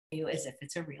you as if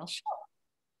it's a real show.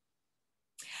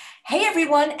 Hey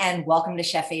everyone, and welcome to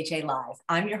Chef AJ Live.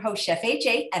 I'm your host, Chef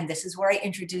AJ, and this is where I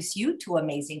introduce you to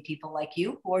amazing people like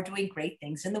you who are doing great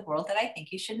things in the world that I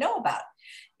think you should know about.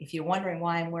 If you're wondering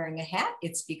why I'm wearing a hat,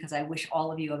 it's because I wish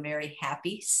all of you a very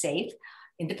happy, safe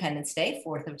Independence Day,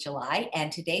 4th of July,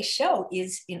 and today's show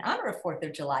is in honor of 4th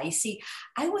of July. You see,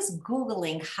 I was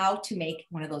Googling how to make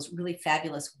one of those really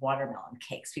fabulous watermelon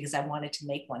cakes because I wanted to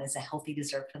make one as a healthy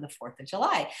dessert for the 4th of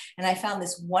July. And I found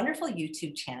this wonderful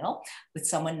YouTube channel with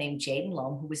someone named Jadyn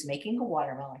Lome who was making a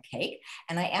watermelon cake.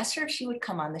 And I asked her if she would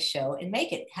come on the show and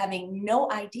make it, having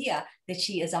no idea that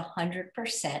she is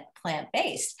 100%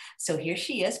 plant-based. So here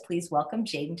she is. Please welcome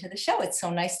Jadyn to the show. It's so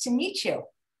nice to meet you.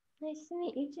 Nice to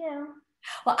meet you too.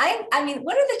 Well, I mean,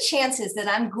 what are the chances that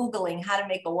I'm Googling how to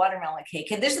make a watermelon cake?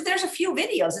 And there's a few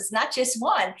videos, it's not just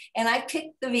one, and I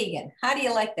picked the vegan. How do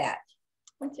you like that?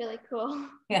 That's really cool.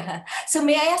 Yeah. So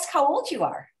may I ask how old you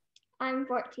are? I'm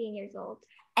 14 years old.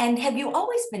 And have you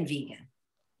always been vegan?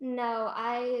 No,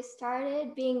 I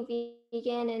started being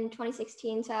vegan in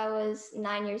 2016, so I was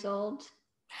 9 years old.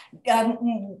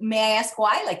 May I ask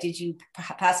why? Like, did you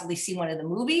possibly see one of the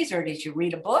movies or did you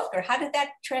read a book or how did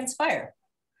that transpire?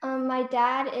 My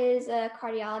dad is a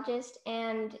cardiologist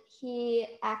and he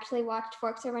actually watched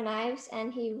Forks Over Knives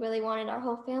and he really wanted our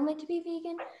whole family to be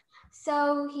vegan.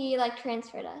 So he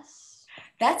transferred us.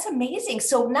 That's amazing.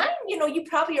 So 9, you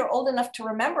probably are old enough to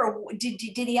remember. Did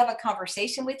he have a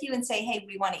conversation with you and say, hey,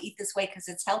 we want to eat this way because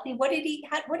it's healthy? What did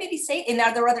he say? And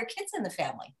are there other kids in the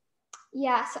family?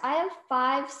 Yeah, so I have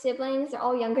 5 siblings. They're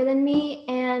all younger than me.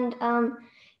 And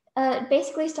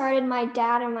basically started my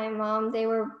dad and my mom. They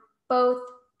were both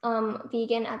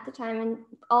vegan at the time and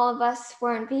all of us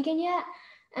weren't vegan yet,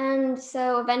 and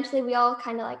so eventually we all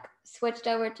kind of switched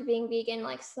over to being vegan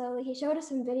slowly. He showed us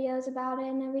some videos about it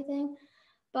and everything,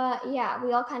 but yeah,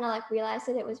 we all kind of realized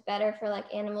that it was better for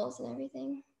animals and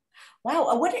everything.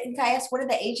 Wow. If I ask, what are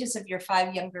the ages of your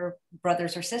 5 younger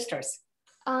brothers or sisters?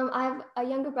 I have a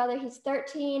younger brother, he's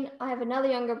 13. I have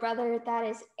another younger brother that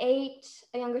is 8,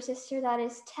 a younger sister that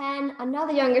is 10,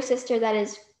 another younger sister that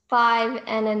is 5,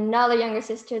 and another younger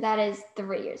sister that is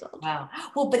 3 years old. Wow.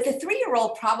 Well, but the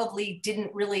 3-year-old probably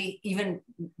didn't really even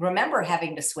remember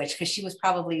having to switch because she was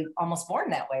probably almost born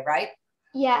that way, right?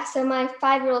 Yeah. So my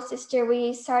 5-year-old sister,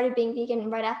 we started being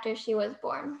vegan right after she was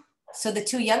born. So the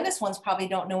 2 youngest ones probably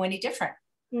don't know any different.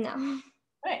 No.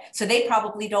 Right. So they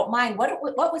probably don't mind. What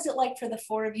was it like for the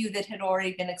 4 of you that had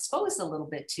already been exposed a little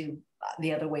bit to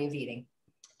the other way of eating?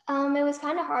 It was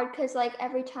kind of hard because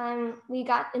every time we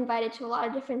got invited to a lot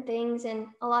of different things and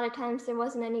a lot of times there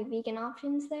wasn't any vegan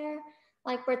options there.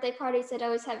 Like birthday parties that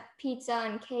always have pizza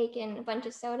and cake and a bunch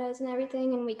of sodas and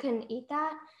everything, and we couldn't eat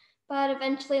that. But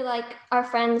eventually our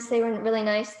friends, they were really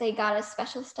nice. They got us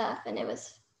special stuff and it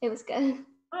was good.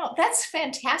 Oh, that's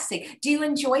fantastic. Do you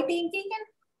enjoy being vegan?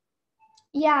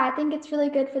 Yeah, I think it's really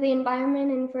good for the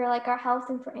environment and for our health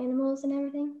and for animals and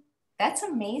everything. That's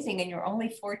amazing. And you're only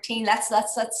 14. That's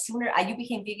sooner. You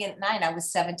became vegan at 9. I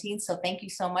was 17. So thank you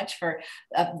so much for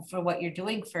what you're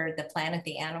doing for the planet,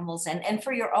 the animals, and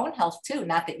for your own health too.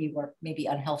 Not that you were maybe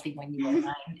unhealthy when you were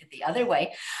 9 the other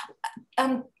way.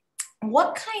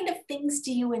 What kind of things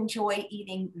do you enjoy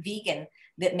eating vegan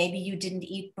that maybe you didn't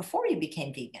eat before you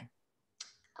became vegan?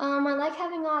 I like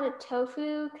having a lot of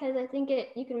tofu because I think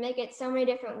you can make it so many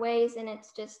different ways and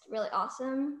it's just really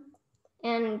awesome.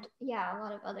 And yeah, a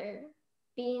lot of other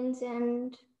beans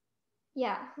and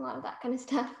yeah, a lot of that kind of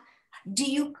stuff.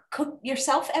 Do you cook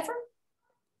yourself ever?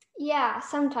 Yeah,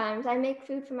 sometimes. I make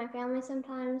food for my family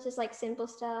sometimes, just simple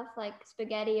stuff like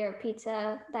spaghetti or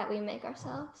pizza that we make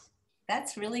ourselves.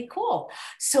 That's really cool.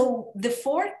 So the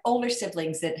 4 older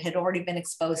siblings that had already been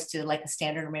exposed to a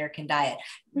standard American diet,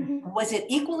 was it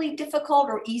equally difficult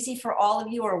or easy for all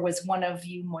of you, or was one of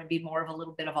you maybe more of a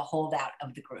little bit of a holdout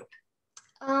of the group?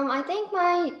 I think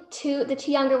the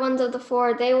 2 younger ones of the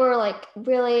 4, they were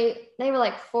they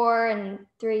were 4 and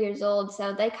 3 years old.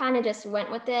 So they kind of just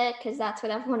went with it because that's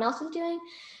what everyone else was doing.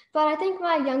 But I think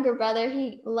my younger brother,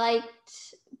 he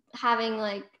liked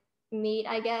having meat,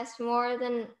 I guess, more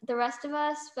than the rest of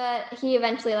us, but he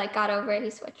eventually got over it. He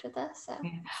switched with us. So.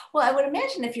 Yeah. Well, I would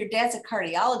imagine if your dad's a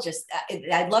cardiologist,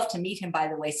 I'd love to meet him, by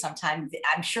the way, sometime.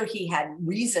 I'm sure he had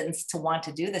reasons to want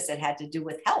to do this that had to do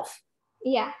with health.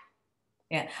 Yeah.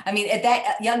 Yeah. I mean, at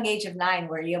that young age of 9,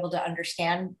 were you able to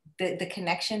understand the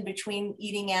connection between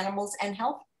eating animals and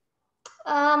health?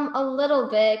 A little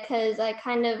bit, because I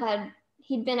kind of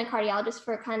he'd been a cardiologist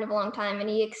for kind of a long time and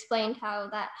he explained how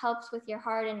that helps with your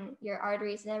heart and your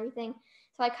arteries and everything.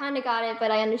 So I kind of got it,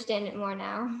 but I understand it more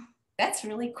now. That's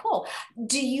really cool.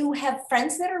 Do you have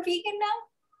friends that are vegan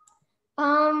now?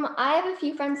 I have a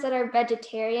few friends that are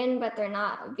vegetarian, but they're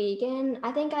not vegan.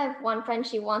 I think I have one friend,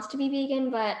 she wants to be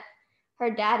vegan, but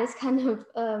her dad is kind of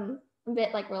a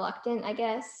bit like reluctant, I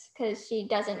guess, because she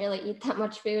doesn't really eat that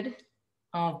much food.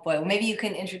 Oh boy, well, maybe you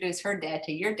can introduce her dad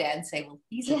to your dad and say, well,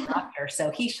 he's a Yeah. doctor,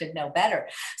 so he should know better.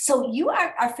 So you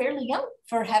are fairly young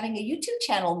for having a YouTube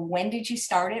channel. When did you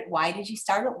start it? Why did you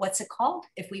start it? What's it called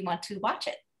if we want to watch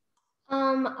it?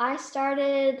 I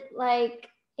started like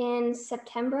in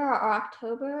September or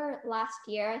October last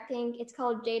year, I think. It's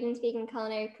called Jadyn's Vegan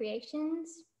Culinary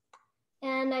Creations.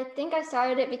 And I think I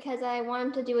started it because I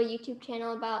wanted to do a YouTube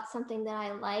channel about something that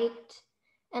I liked.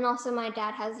 And also my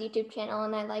dad has a YouTube channel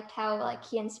and I liked how like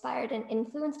he inspired and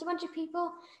influenced a bunch of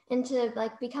people into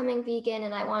like becoming vegan,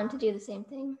 and I wanted to do the same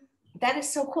thing. That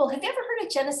is so cool. Have you ever heard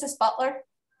of Genesis Butler?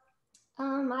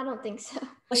 I don't think so.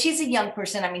 Well, she's a young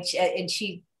person. I mean,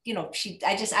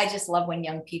 I just love when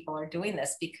young people are doing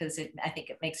this because I think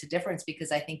it makes a difference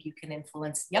because I think you can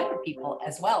influence younger people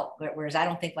as well. Whereas I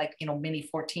don't think like, many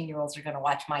 14-year-olds are going to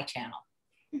watch my channel,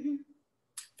 Mm-hmm.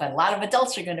 but a lot of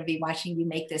adults are going to be watching you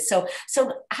make this. So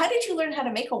how did you learn how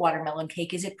to make a watermelon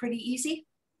cake? Is it pretty easy?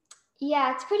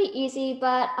 Yeah, it's pretty easy,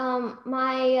 but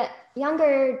my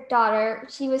younger daughter,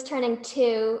 she was turning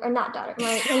 2, or not daughter,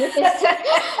 my younger sister,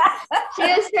 she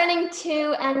was turning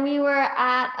 2, and we were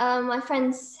at my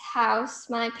friend's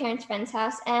house, my parents' friend's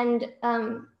house, and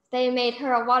they made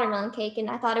her a watermelon cake,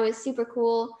 and I thought it was super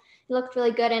cool. It looked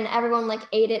really good, and everyone like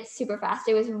ate it super fast.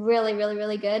 It was really, really,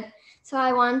 really good. So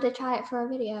I wanted to try it for a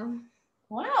video.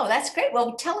 Wow, that's great.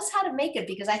 Well, tell us how to make it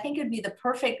because I think it'd be the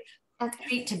perfect Okay.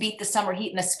 treat to beat the summer heat,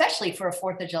 and especially for a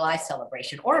 4th of July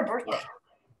celebration or a birthday.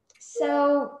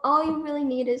 So all you really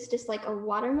need is just like a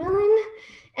watermelon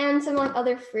and some like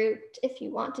other fruit if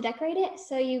you want to decorate it.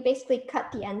 So you basically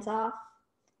cut the ends off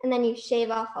and then you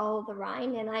shave off all the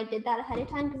rind. And I did that ahead of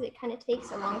time because it kind of takes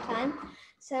a long time.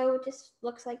 So it just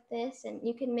looks like this, and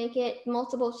you can make it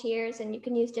multiple tiers and you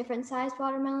can use different sized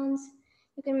watermelons.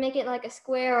 You can make it like a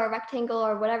square or a rectangle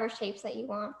or whatever shapes that you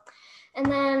want. And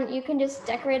then you can just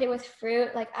decorate it with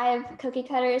fruit. Like I have cookie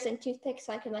cutters and toothpicks,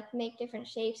 so I can like make different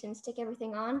shapes and stick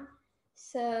everything on.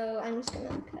 So I'm just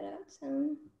gonna cut out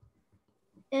some.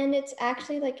 And it's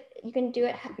actually like you can do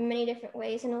it many different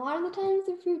ways. And a lot of the times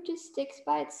the fruit just sticks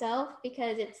by itself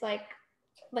because it's like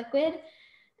liquid.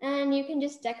 And you can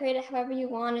just decorate it however you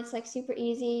want. It's like super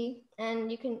easy, and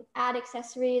you can add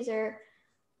accessories or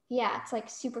yeah, it's like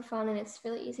super fun and it's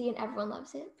really easy and everyone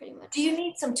loves it pretty much. Do you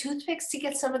need some toothpicks to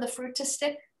get some of the fruit to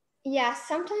stick? Yeah,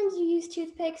 sometimes you use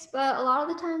toothpicks, but a lot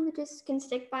of the time it just can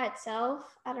stick by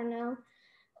itself. I don't know.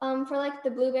 For like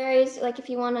the blueberries, like if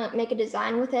you want to make a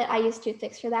design with it, I use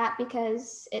toothpicks for that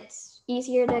because it's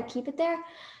easier to keep it there.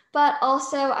 But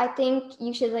also I think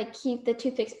you should like keep the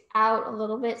toothpicks out a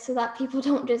little bit so that people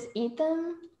don't just eat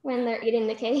them when they're eating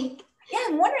the cake. Yeah,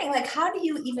 I'm wondering, like, how do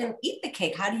you even eat the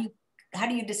cake? How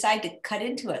do you decide to cut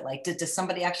into it? Like, does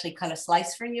somebody actually cut a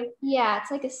slice for you? Yeah, it's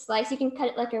like a slice. You can cut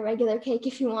it like a regular cake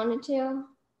if you wanted to.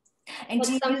 And But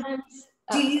do you use, sometimes,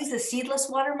 do you use a seedless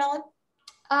watermelon?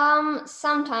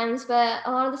 sometimes, but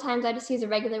a lot of the times I just use a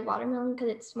regular watermelon because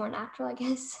it's more natural, I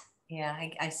guess. Yeah,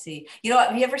 I see.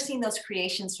 Have you ever seen those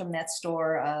creations from that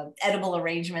store, edible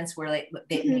arrangements where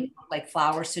they make it look like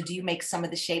flowers? So do you make some of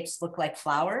the shapes look like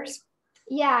flowers?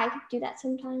 Yeah, I could do that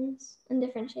sometimes in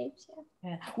different shapes.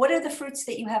 Yeah. Yeah. What are the fruits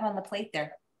that you have on the plate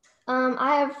there?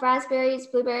 I have raspberries,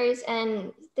 blueberries,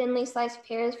 and thinly sliced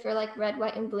pears for like red,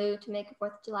 white, and blue to make a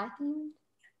 4th of July theme.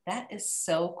 That is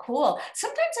so cool.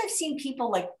 Sometimes I've seen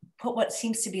people like put what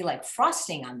seems to be like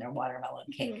frosting on their watermelon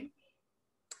cake. Mm-hmm.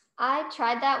 I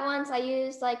tried that once. I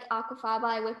used like aquafaba.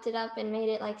 I whipped it up and made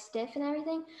it like stiff and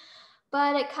everything,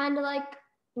 but it kind of like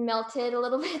melted a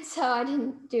little bit, so I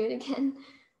didn't do it again.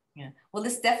 Yeah. Well,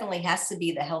 this definitely has to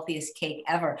be the healthiest cake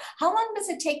ever. How long does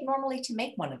it take normally to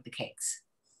make one of the cakes?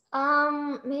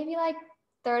 Maybe like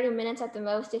 30 minutes at the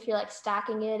most if you're like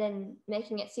stacking it and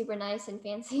making it super nice and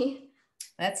fancy.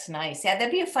 That's nice. Yeah,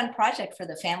 that'd be a fun project for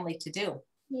the family to do.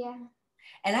 Yeah.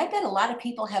 And I bet a lot of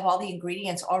people have all the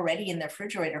ingredients already in their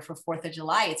refrigerator for 4th of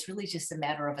July. It's really just a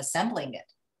matter of assembling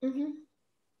it. Mm-hmm.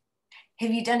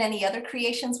 Have you done any other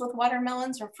creations with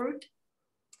watermelons or fruit?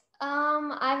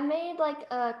 I've made like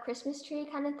a Christmas tree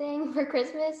kind of thing for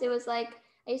Christmas. It was like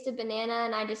I used a banana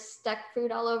and I just stuck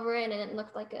fruit all over it and it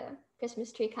looked like a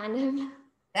Christmas tree kind of.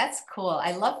 That's cool.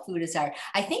 I love food as art.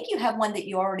 I think you have one that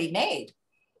you already made.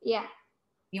 Yeah.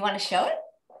 You want to show it?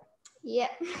 Yeah.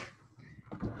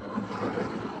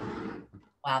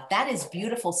 Wow, that is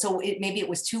beautiful. So maybe it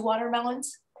was 2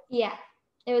 watermelons? Yeah.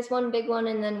 It was one big one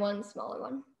and then one smaller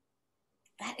one.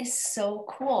 That is so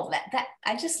cool. That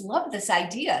I just love this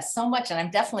idea so much, and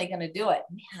I'm definitely going to do it.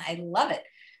 Man, I love it.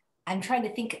 I'm trying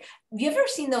to think. Have you ever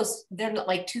seen those? They're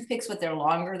like toothpicks, but they're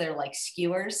longer. They're like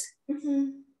skewers.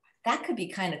 Mm-hmm. That could be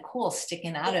kind of cool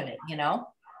sticking out of it, you know?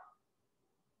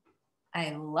 I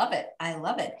love it. I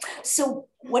love it. So,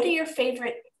 what are your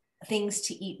favorite things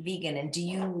to eat vegan? And do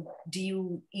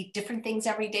you eat different things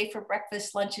every day for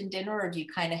breakfast, lunch, and dinner, or do you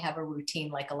kind of have a routine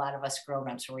like a lot of us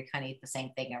grown-ups where we kind of eat the same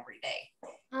thing every day?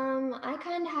 I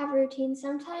kind of have a routine.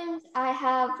 Sometimes I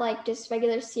have like just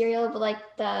regular cereal, but like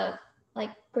the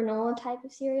like granola type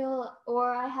of cereal,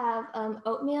 or I have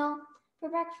oatmeal for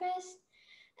breakfast.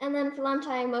 And then for lunch,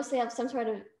 I mostly have some sort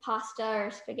of pasta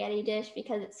or spaghetti dish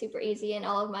because it's super easy and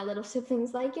all of my little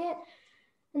siblings like it.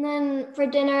 And then for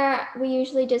dinner, we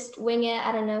usually just wing it.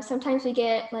 I don't know. Sometimes we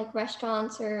get like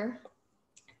restaurants or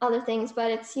other things, but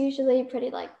it's usually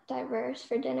pretty like diverse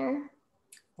for dinner.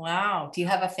 Wow. Do you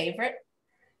have a favorite?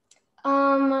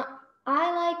 Um,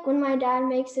 I like when my dad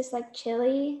makes this like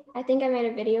chili. I think I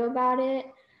made a video about it.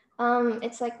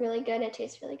 It's like really good. It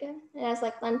tastes really good. It has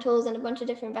like lentils and a bunch of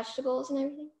different vegetables and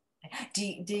everything.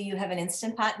 Do you have an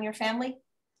Instant Pot in your family?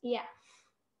 Yeah.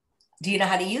 Do you know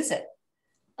how to use it?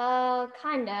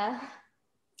 Kinda.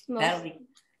 That'll Most. be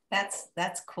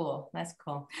that's cool. That's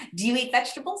cool. Do you eat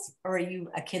vegetables, or are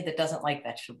you a kid that doesn't like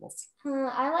vegetables?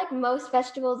 I like most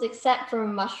vegetables except for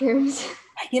mushrooms.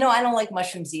 You know, I don't like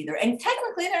mushrooms either. And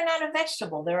technically, they're not a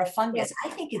vegetable, they're a Yeah. fungus. I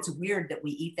think it's weird that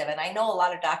we eat them. And I know a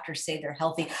lot of doctors say they're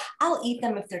healthy. I'll eat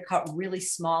them if they're cut really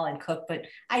small and cooked, but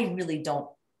I really don't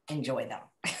enjoy them.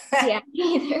 Yeah,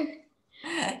 either.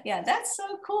 Yeah, that's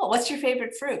so cool. What's your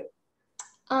favorite fruit?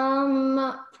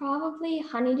 Probably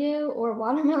honeydew or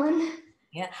watermelon.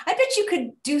 Yeah, I bet you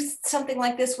could do something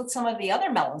like this with some of the other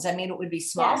melons. I mean, it would be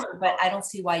Yeah. smaller, but I don't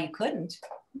see why you couldn't.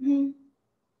 Mhm.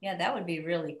 Yeah, that would be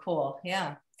really cool.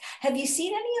 Yeah. Have you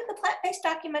seen any of the plant-based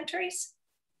documentaries?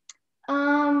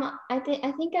 I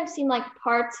think I've seen like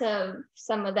parts of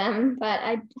some of them, but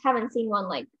I haven't seen one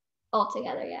like all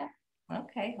together yet.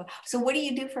 Okay. So what do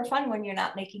you do for fun when you're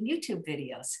not making YouTube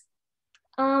videos?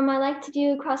 I like to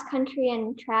do cross country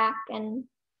and track, and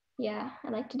yeah, I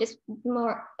like to just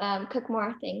more cook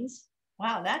more things.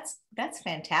 Wow, that's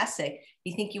fantastic.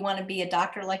 You think you want to be a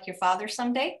doctor like your father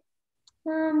someday?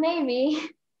 Maybe,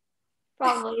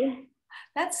 probably.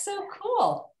 That's so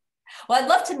cool. Well, I'd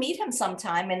love to meet him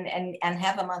sometime and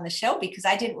have him on the show because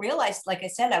I didn't realize, like I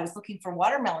said, I was looking for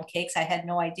watermelon cakes. I had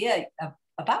no idea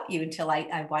about you until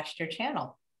I watched your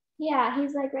channel. Yeah,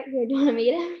 he's like right here. Do you want to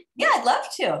meet him? Yeah, I'd love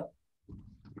to.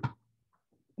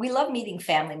 We love meeting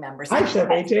family members. Hi, Chef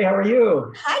AJ. How are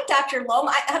you? Hi, Dr. Lome.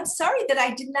 I'm sorry that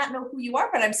I did not know who you are,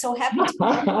 but I'm so happy to meet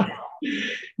you now.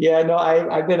 Yeah, no,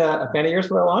 I've been a fan of yours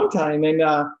for a long time. And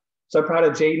so proud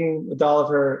of Jadyn with all of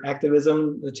her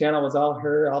activism. The channel was all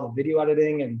her, all the video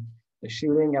editing and the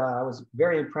shooting. I was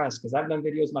very impressed because I've done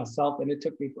videos myself and it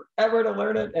took me forever to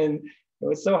learn it. And it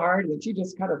was so hard. And she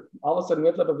just kind of all of a sudden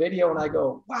whipped up a video and I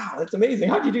go, wow, that's amazing.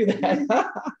 How'd you do that?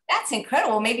 That's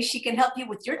incredible. Maybe she can help you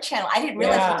with your channel. I didn't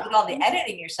realize you did all the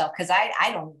editing yourself because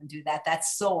I don't even do that.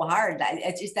 That's so hard.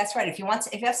 That's right. If you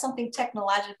have something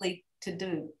technologically to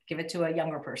do, give it to a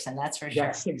younger person. That's for sure.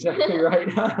 That's exactly right.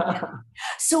 Yeah.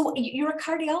 So you're a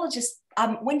cardiologist.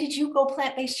 When did you go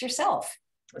plant-based yourself?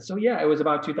 So yeah, it was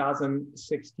about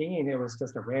 2016. It was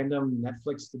just a random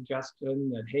Netflix suggestion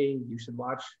that, hey, you should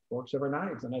watch Forks Over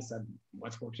Knives. And I said,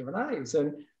 what's Forks Over Knives?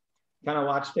 And kind of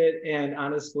watched it. And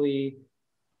honestly,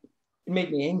 it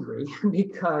made me angry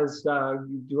because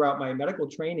throughout my medical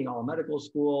training, all medical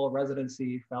school,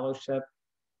 residency, fellowship,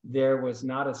 there was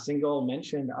not a single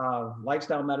mention of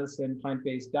lifestyle medicine,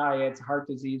 plant-based diets, heart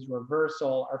disease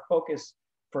reversal. Our focus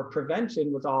for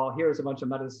prevention was all, here's a bunch of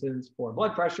medicines for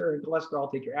blood pressure and cholesterol,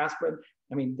 take your aspirin.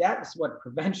 I mean, that's what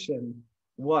prevention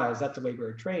was. That's the way we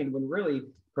were trained, when really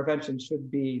prevention should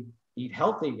be eat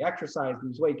healthy, exercise,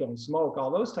 lose weight, don't smoke,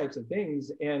 all those types of things.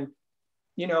 And,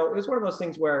 you know, it was one of those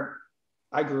things where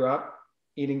I grew up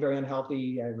eating very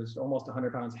unhealthy. I was almost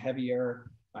 100 pounds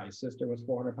heavier. My sister was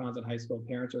 400 pounds in high school.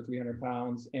 Parents were 300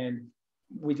 pounds. And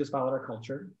we just followed our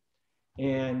culture.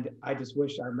 And I just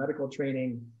wish our medical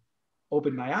training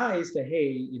opened my eyes to, hey,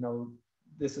 you know,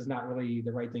 this is not really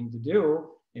the right thing to do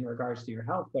in regards to your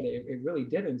health, but it really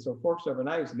didn't. So Forks Over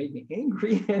Knives made me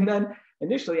angry. And then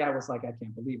initially I was like, I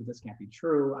can't believe it. This can't be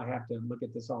true. I have to look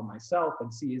at this all myself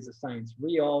and see, is the science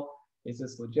real? Is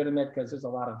this legitimate? Because there's a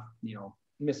lot of, you know,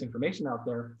 misinformation out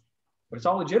there, but it's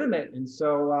all legitimate. And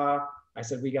so I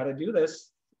said, we got to do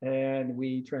this. And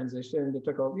we transitioned. It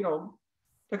took a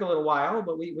little while,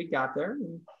 but we got there.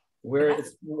 And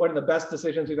it's one of the best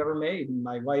decisions we've ever made. And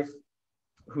my wife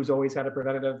who's always had a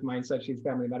preventative mindset. She's a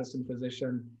family medicine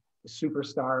physician, a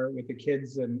superstar with the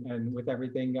kids and with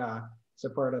everything,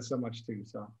 supported us so much too.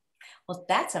 So. Well,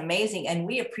 that's amazing. And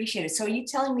we appreciate it. So are you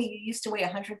telling me you used to weigh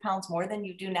 100 pounds more than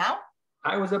you do now?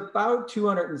 I was about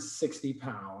 260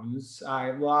 pounds.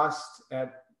 I lost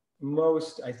at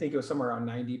most, I think it was somewhere around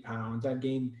 90 pounds. I've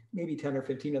gained maybe 10 or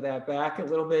 15 of that back a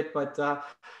little bit, but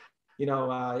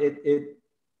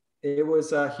it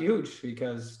was huge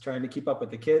because trying to keep up with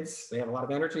the kids, they have a lot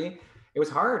of energy. It was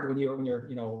hard when you're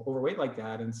overweight like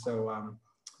that. And so,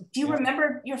 do you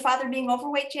remember your father being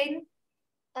overweight, Jadyn?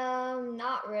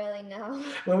 Not really, no.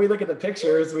 When we look at the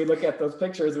pictures, we look at those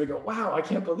pictures, we go, wow, I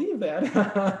can't believe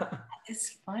that.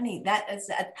 It's funny. That is,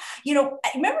 I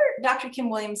remember Dr. Kim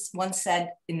Williams once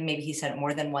said, and maybe he said it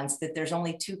more than once, that there's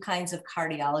only two kinds of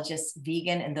cardiologists,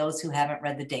 vegan and those who haven't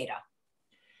read the data.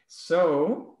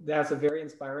 So that's a very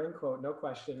inspiring quote, no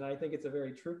question. And I think it's a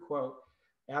very true quote.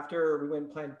 After we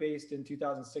went plant-based in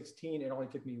 2016, it only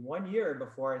took me 1 year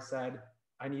before I said,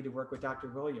 I need to work with Dr.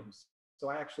 Williams. So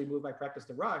I actually moved my practice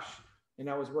to Rush, and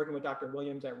I was working with Dr.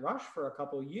 Williams at Rush for a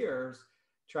couple of years,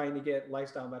 trying to get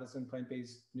lifestyle medicine,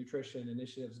 plant-based nutrition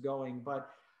initiatives going. But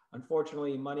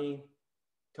unfortunately, money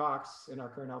talks in our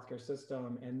current healthcare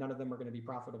system, and none of them are going to be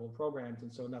profitable programs.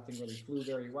 And so nothing really flew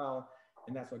very well.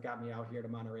 And that's what got me out here to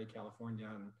Monterey, California.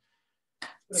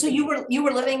 So you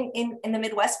were living in the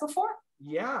Midwest before?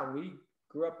 Yeah, we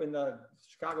grew up in the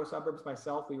Chicago suburbs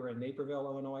myself. We were in Naperville,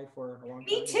 Illinois for a long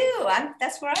time. Me too.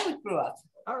 That's where I grew up.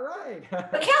 All right.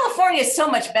 But California is so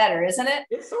much better, isn't it?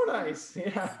 It's so nice.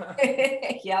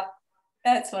 Yeah. Yep.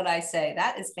 That's what I say.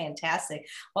 That is fantastic.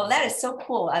 Well, that is so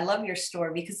cool. I love your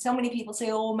story because so many people say,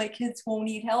 oh, my kids won't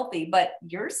eat healthy, but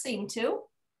yours seem to.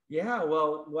 Yeah,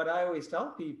 well, what I always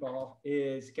tell people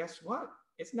is, guess what?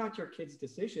 It's not your kid's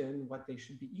decision what they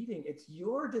should be eating. It's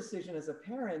your decision as a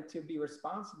parent to be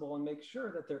responsible and make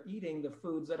sure that they're eating the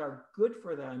foods that are good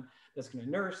for them, that's going to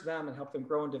nourish them and help them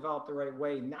grow and develop the right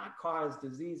way, not cause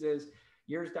diseases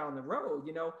years down the road.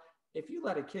 If you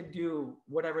let a kid do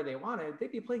whatever they wanted,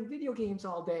 they'd be playing video games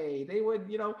all day. They would,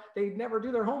 they'd never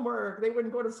do their homework. They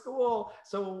wouldn't go to school.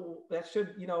 So that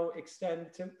should,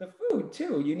 extend to the food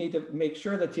too. You need to make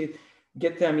sure that you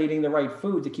get them eating the right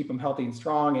food to keep them healthy and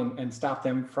strong and stop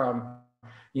them from,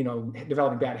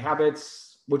 developing bad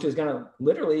habits, which is going to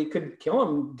literally could kill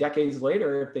them decades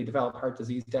later if they develop heart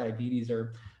disease, diabetes,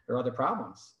 or other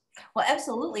problems. Well,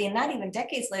 absolutely. And not even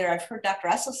decades later, I've heard Dr.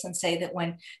 Esselstyn say that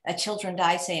when children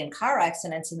die, say in car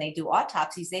accidents, and they do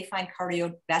autopsies, they find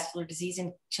cardiovascular disease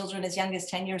in children as young as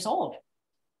 10 years old.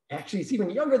 Actually, it's even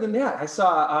younger than that. I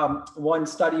saw one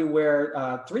study where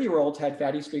 3-year-olds had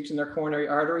fatty streaks in their coronary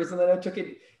arteries, and then I took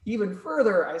it even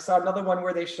further. I saw another one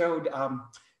where they showed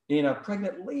in a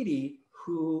pregnant lady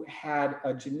who had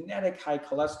a genetic high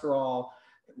cholesterol,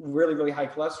 really, really high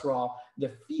cholesterol,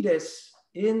 the fetus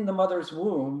in the mother's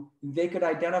womb, they could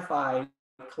identify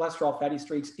cholesterol fatty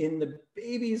streaks in the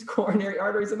baby's coronary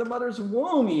arteries in the mother's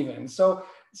womb even. So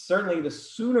certainly the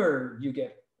sooner you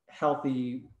get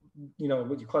healthy,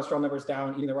 with your cholesterol numbers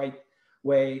down, eating the right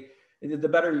way, the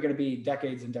better you're going to be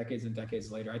decades and decades and decades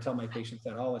later. I tell my patients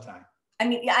that all the time. I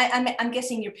mean, I'm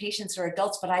guessing your patients are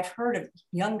adults, but I've heard of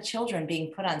young children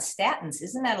being put on statins.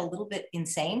 Isn't that a little bit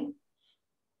insane?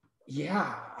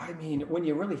 Yeah, I mean, when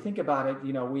you really think about it,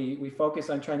 we focus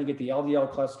on trying to get the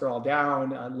LDL cholesterol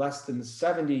down less than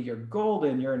 70. You're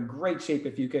golden. You're in great shape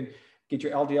if you can get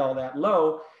your LDL that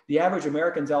low. The average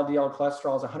American's LDL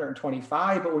cholesterol is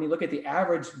 125, but when you look at the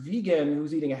average vegan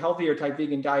who's eating a healthier type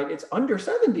vegan diet, it's under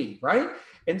 70, right?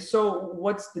 And so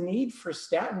what's the need for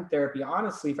statin therapy?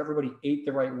 Honestly, if everybody ate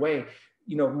the right way,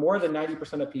 more than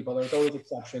 90% of people, there's always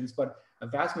exceptions, but a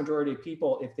vast majority of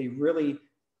people, if they really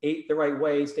ate the right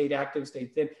way, stayed active,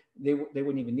 stayed thin, they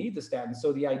wouldn't even need the statin.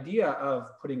 So the idea of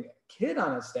putting a kid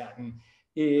on a statin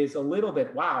is a little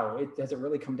bit, wow, does it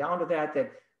really come down to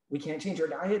that we can't change our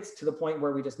diets to the point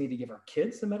where we just need to give our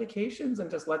kids the medications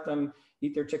and just let them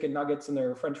eat their chicken nuggets and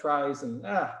their French fries, and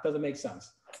doesn't make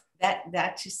sense.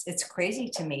 That just, it's crazy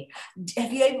to me.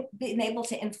 Have you been able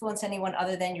to influence anyone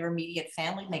other than your immediate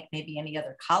family, like maybe any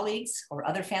other colleagues or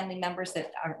other family members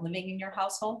that aren't living in your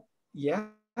household? Yeah,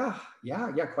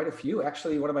 quite a few.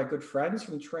 Actually, one of my good friends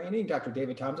from training, Dr.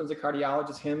 David Thompson's a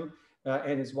cardiologist, him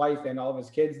and his wife and all of his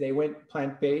kids, they went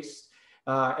plant-based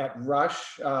at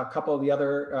Rush. A couple of the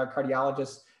other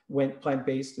cardiologists went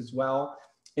plant-based as well.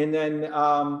 And then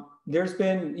there's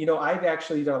been, I've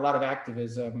actually done a lot of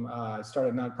activism.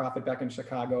 Started a nonprofit back in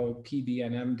Chicago,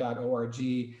 pbnm.org.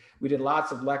 We did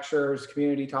lots of lectures,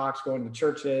 community talks, going to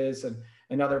churches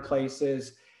and other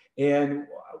places. And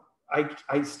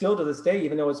I still to this day,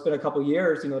 even though it's been a couple of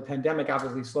years, the pandemic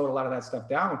obviously slowed a lot of that stuff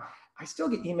down. I still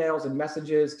get emails and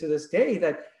messages to this day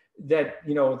that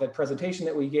that presentation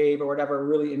that we gave or whatever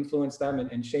really influenced them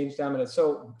and changed them. And it's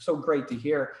so great to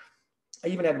hear. I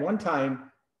even had one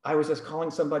time, I was just calling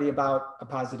somebody about a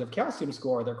positive calcium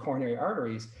score, their coronary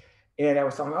arteries. And I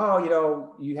was telling them,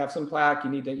 oh, you have some plaque, you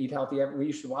need to eat healthy,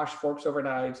 you should wash forks over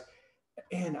knives.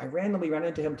 And I randomly ran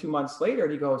into him 2 months later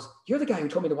and he goes, you're the guy who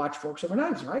told me to watch forks over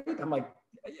knives, right? I'm like,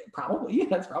 probably, yeah,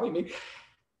 that's probably me.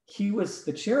 He was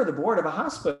the chair of the board of a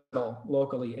hospital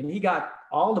locally, and he got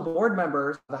all the board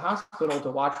members of the hospital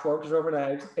to watch forks over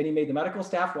knives, and he made the medical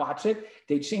staff watch it.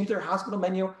 They changed their hospital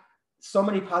menu. So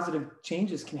many positive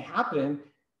changes can happen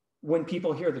when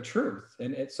people hear the truth.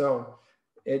 And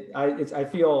I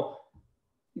feel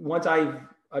once I've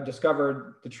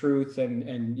discovered the truth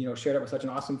and shared it with such an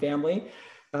awesome family,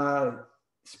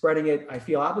 spreading it, I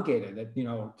feel obligated that,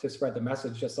 to spread the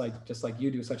message just like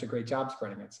you do such a great job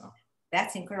spreading it. So.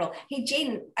 That's incredible. Hey,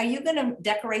 Jadyn, are you going to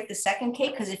decorate the second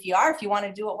cake? Because if you want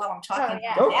to do it while I'm talking,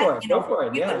 Go for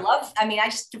it. We would love, I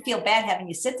just feel bad having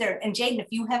you sit there. And Jadyn, if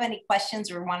you have any questions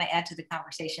or want to add to the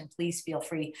conversation, please feel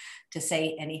free to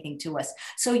say anything to us.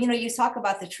 So, you talk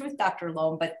about the truth, Dr.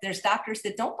 Lome, but there's doctors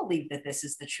that don't believe that this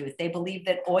is the truth. They believe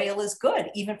that oil is good,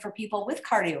 even for people with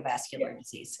cardiovascular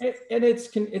disease. And it's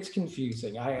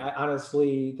confusing. I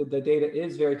honestly, the data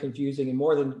is very confusing, and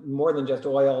more than just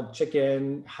oil,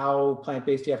 chicken, how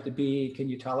plant-based you have to be, can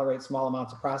you tolerate small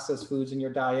amounts of processed foods in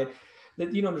your diet?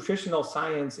 That nutritional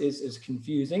science is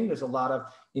confusing. There's a lot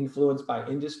of influence by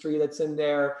industry that's in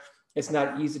there. It's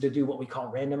not easy to do what we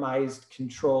call randomized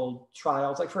controlled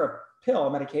trials. Like for a pill,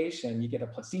 a medication, you get a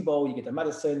placebo, you get the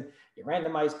medicine, you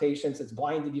randomize patients, it's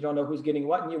blinded, you don't know who's getting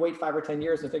what, and you wait 5 or 10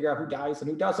 years to figure out who dies and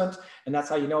who doesn't. And that's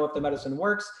how you know if the medicine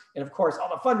works. And of course, all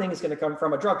the funding is going to come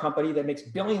from a drug company that makes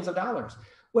billions of dollars.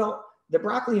 Well, the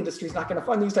broccoli industry is not going to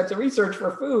fund these types of research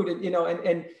for food,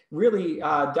 and really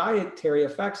dietary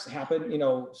effects happen,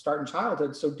 start in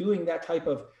childhood. So doing that type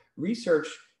of research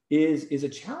is a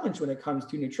challenge when it comes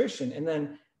to nutrition. And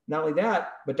then not only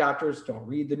that, but doctors don't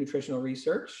read the nutritional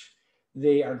research.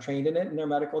 They are trained in it in their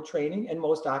medical training, and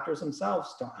most doctors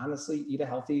themselves don't honestly eat a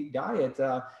healthy diet.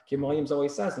 Kim Williams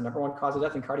always says the number one cause of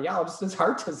death in cardiologists is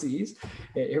heart disease.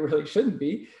 It really shouldn't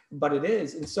be, but it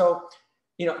is. And so,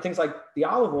 things like the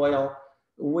olive oil,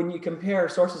 when you compare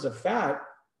sources of fat,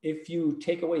 if you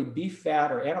take away beef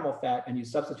fat or animal fat and you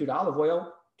substitute olive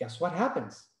oil, guess what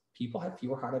happens? People have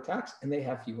fewer heart attacks and they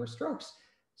have fewer strokes.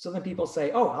 So then people say,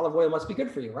 oh, olive oil must be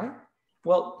good for you, right?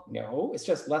 Well, no, it's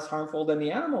just less harmful than the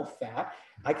animal fat.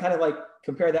 I kind of like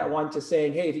compare that one to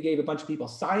saying, hey, if you gave a bunch of people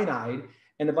cyanide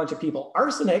and a bunch of people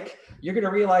arsenic, you're going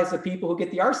to realize that people who get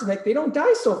the arsenic, they don't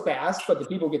die so fast, but the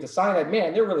people who get the cyanide,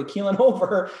 man, they're really keeling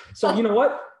over. So you know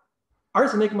what?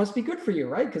 Arsenic must be good for you,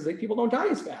 right? Because people don't die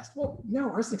as fast. Well, no,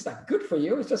 arsenic's not good for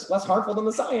you. It's just less harmful than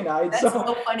the cyanide. That's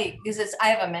so funny, because I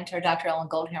have a mentor, Dr. Ellen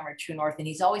Goldhammer at True North, and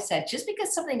he's always said, just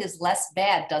because something is less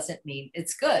bad doesn't mean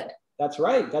it's good. That's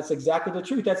right. That's exactly the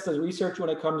truth. That's the research when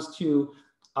it comes to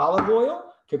olive oil,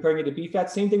 comparing it to beef fat.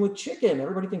 Same thing with chicken.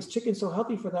 Everybody thinks chicken's so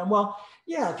healthy for them. Well,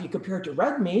 yeah, if you compare it to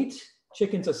red meat,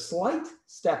 chicken's a slight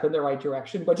step in the right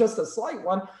direction, but just a slight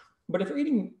one. But if you're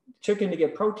eating chicken to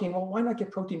get protein, well, why not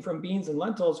get protein from beans and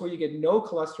lentils where you get no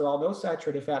cholesterol, no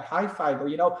saturated fat, high fiber?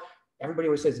 Everybody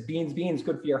always says beans,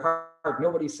 good for your heart.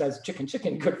 Nobody says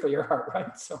chicken, good for your heart,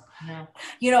 right? So, no.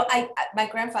 My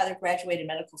grandfather graduated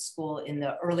medical school in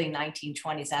the early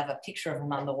 1920s. I have a picture of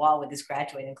him on the wall with his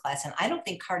graduating class, and I don't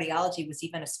think cardiology was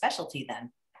even a specialty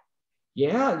then.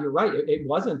 Yeah, you're right. It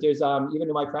wasn't. There's even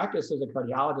in my practice, there's a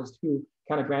cardiologist who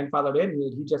kind of grandfathered in.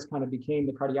 He just kind of became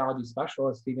the cardiology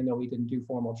specialist, even though he didn't do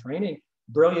formal training.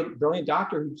 Brilliant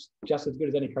doctor who's just as good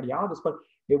as any cardiologist, but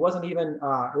it wasn't even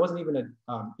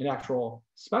an actual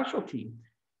specialty.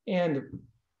 And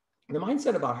the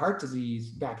mindset about heart disease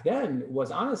back then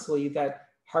was honestly that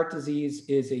heart disease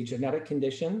is a genetic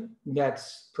condition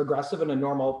that's progressive and a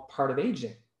normal part of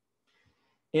aging.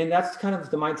 And that's kind of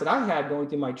the mindset I had going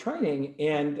through my training,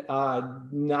 and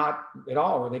not at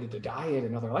all related to diet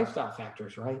and other lifestyle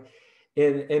factors, right?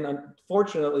 And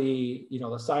unfortunately,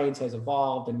 the science has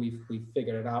evolved, and we've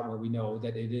figured it out where we know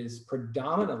that it is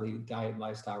predominantly diet and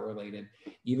lifestyle related,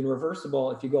 even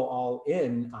reversible if you go all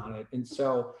in on it. And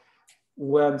so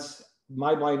once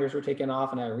my blinders were taken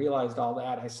off and I realized all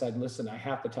that, I said, listen, I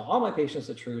have to tell all my patients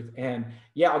the truth. And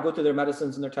yeah, I'll go through their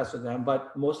medicines and their tests with them,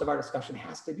 but most of our discussion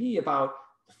has to be about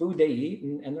the food they eat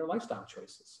and their lifestyle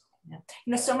choices.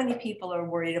 Yeah. So many people are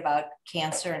worried about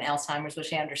cancer and Alzheimer's,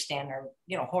 which I understand are,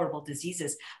 horrible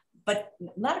diseases, but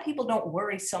a lot of people don't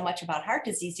worry so much about heart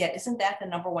disease yet. Isn't that the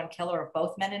number one killer of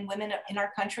both men and women in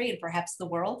our country and perhaps the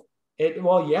world?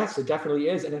 Well, yes, it definitely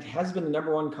is. And it has been the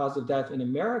number one cause of death in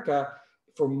America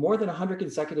for more than 100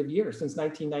 consecutive years since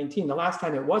 1919. The last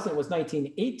time it wasn't was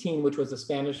 1918, which was the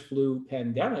Spanish flu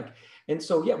pandemic. And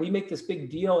so, yeah, we make this big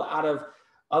deal out of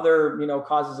other,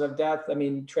 causes of death. I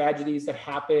mean, tragedies that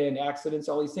happen, accidents,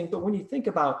 all these things. But when you think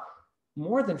about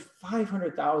more than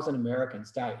 500,000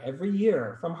 Americans die every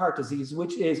year from heart disease,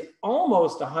 which is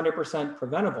almost 100%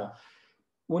 preventable.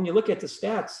 When you look at the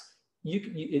stats,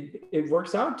 it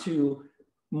works out to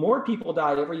more people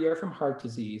die every year from heart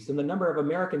disease than the number of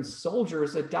American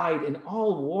soldiers that died in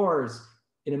all wars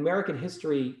in American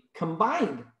history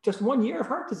combined, just 1 year of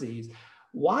heart disease.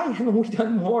 Why haven't we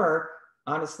done more,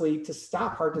 honestly, to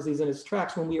stop heart disease in its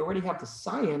tracks when we already have the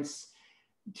science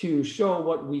to show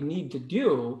what we need to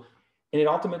do? And it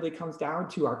ultimately comes down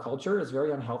to our culture is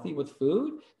very unhealthy with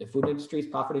food. The food industry is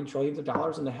profiting trillions of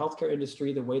dollars. In the healthcare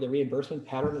industry, the way the reimbursement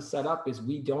pattern is set up is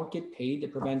we don't get paid to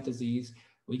prevent disease.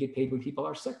 We get paid when people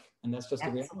are sick. And that's just the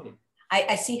reality.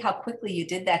 I see how quickly you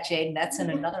did that, Jadyn. That's in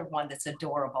another one that's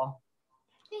adorable.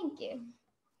 Thank you.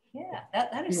 Yeah,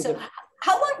 that is so.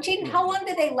 How long, Jadyn, how long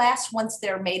do they last once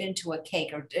they're made into a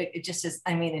cake? Or it just is,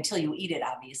 I mean, until you eat it,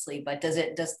 obviously, but does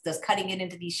cutting it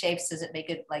into these shapes, does it make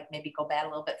it like maybe go bad a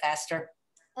little bit faster?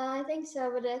 I think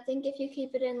so, but I think if you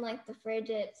keep it in like the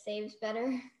fridge, it saves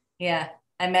better. Yeah,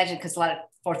 I imagine because a lot of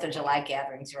 4th of July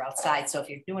gatherings are outside. So if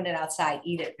you're doing it outside,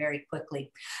 eat it very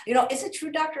quickly. Is it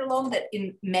true, Dr. Lome, that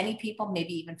in many people,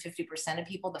 maybe even 50% of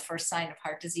people, the first sign of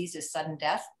heart disease is sudden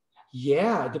death?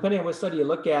 Yeah, depending on what study you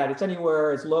look at, it's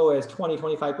anywhere as low as 20,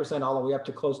 25%, all the way up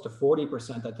to close to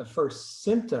 40% that the first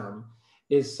symptom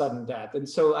is sudden death. And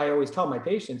so I always tell my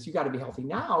patients, you got to be healthy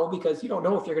now because you don't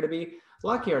know if you're going to be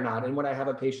lucky or not. And when I have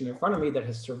a patient in front of me that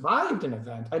has survived an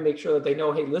event, I make sure that they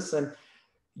know, hey, listen,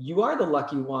 you are the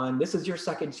lucky one. This is your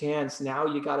second chance. Now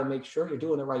you got to make sure you're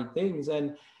doing the right things.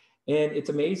 And it's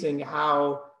amazing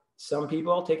how some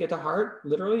people take it to heart,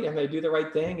 literally, and they do the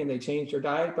right thing and they change their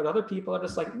diet. But other people are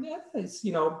just like, it's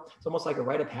almost like a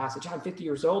rite of passage. I'm 50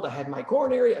 years old. I had my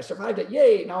coronary. I survived it.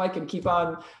 Yay. Now I can keep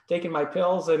on taking my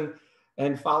pills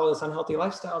and follow this unhealthy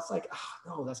lifestyle. It's like,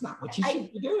 oh, no, that's not what you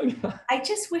should be doing. I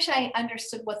just wish I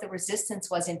understood what the resistance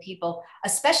was in people,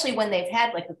 especially when they've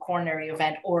had like a coronary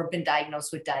event or been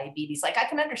diagnosed with diabetes. Like I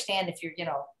can understand if you're,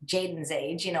 Jadyn's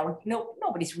age,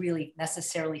 nobody's really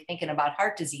necessarily thinking about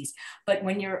heart disease. But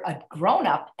when you're a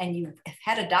grown-up and you've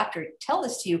had a doctor tell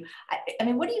this to you, I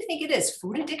mean, what do you think it is?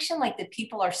 Food addiction, like that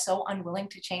people are so unwilling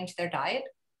to change their diet?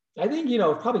 I think,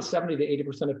 probably 70 to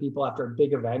 80% of people after a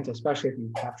big event, especially if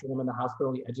you capture them in the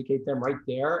hospital, you educate them right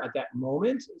there at that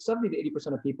moment, 70 to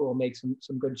 80% of people will make some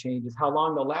good changes. How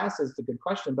long they'll last is a good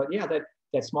question. But yeah,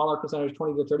 that smaller percentage,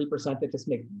 20 to 30% that just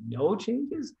make no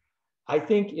changes, I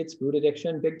think it's food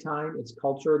addiction, big time. It's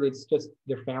culture. It's just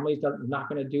their families not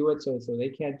going to do it. So they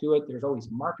can't do it. There's always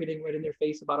marketing right in their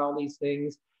face about all these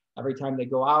things. Every time they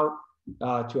go out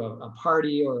to a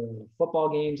party or football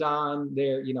games on,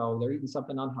 they're eating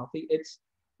something unhealthy. It's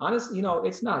honestly,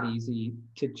 it's not easy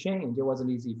to change. It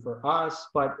wasn't easy for us,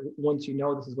 but once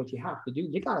this is what you have to do,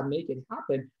 you got to make it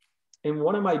happen. And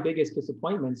one of my biggest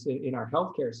disappointments in our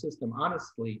healthcare system,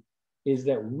 honestly, is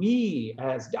that we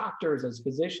as doctors, as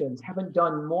physicians, haven't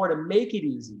done more to make it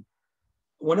easy.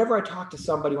 Whenever I talk to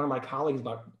somebody, one of my colleagues,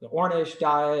 about the Ornish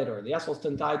diet or the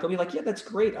Esselstyn diet, they'll be like, yeah, that's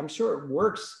great. I'm sure it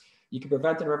works. You can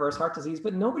prevent and reverse heart disease,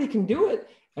 but nobody can do it.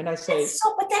 And I say,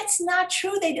 but that's not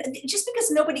true. Just because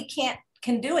nobody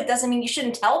can do it doesn't mean you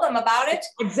shouldn't tell them about it.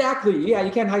 Exactly. Yeah,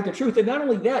 you can't hide the truth. And not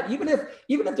only that, even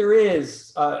if there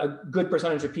is a good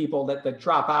percentage of people that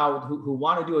drop out who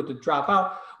want to do it to drop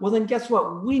out, well, then guess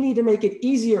what? We need to make it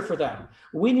easier for them.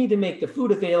 We need to make the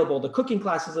food available, the cooking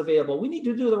classes available. We need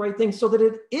to do the right thing so that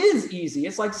it is easy.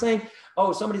 It's like saying,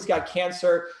 oh, somebody's got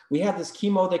cancer. We have this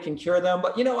chemo that can cure them,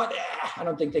 but you know what? I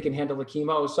don't think they can handle the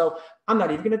chemo. So I'm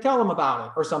not even going to tell them about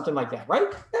it or something like that,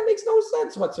 right? That makes no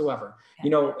sense whatsoever.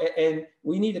 And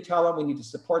we need to tell them, we need to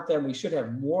support them. We should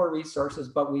have more resources,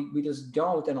 but we just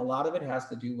don't. And a lot of it has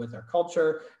to do with our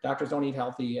culture. Doctors don't eat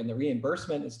healthy and the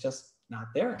reimbursement is just not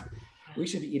there. We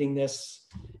should be eating this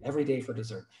every day for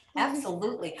dessert.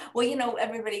 Absolutely. Well,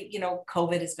 everybody,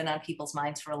 COVID has been on people's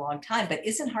minds for a long time, but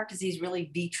isn't heart disease really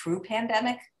the true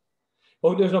pandemic?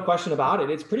 Oh, there's no question about it.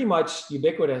 It's pretty much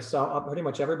ubiquitous. Pretty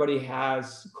much everybody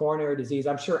has coronary disease.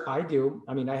 I'm sure I do.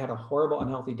 I mean, I had a horrible,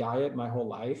 unhealthy diet my whole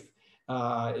life,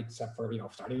 except for,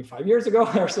 starting 5 years ago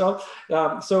or so.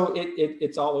 So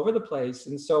it's all over the place.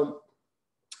 And so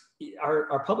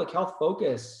our public health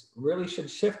focus really should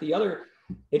shift. The other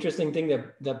interesting thing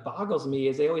that boggles me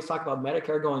is they always talk about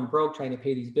Medicare going broke, trying to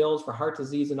pay these bills for heart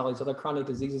disease and all these other chronic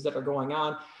diseases that are going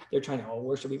on. They're trying to,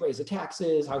 where should we raise the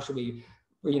taxes? How should we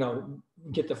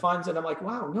get the funds. And I'm like,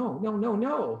 wow,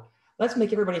 no. Let's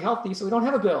make everybody healthy so we don't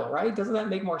have a bill, right? Doesn't that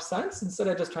make more sense instead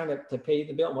of just trying to pay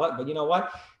the bill? But you know what?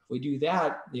 If we do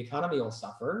that, the economy will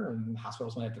suffer and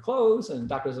hospitals might have to close and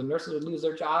doctors and nurses would lose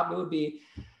their job. It would be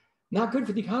not good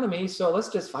for the economy. So let's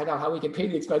just find out how we can pay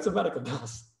the expensive medical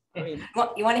bills. I mean,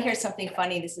 well, you want to hear something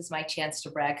funny? This is my chance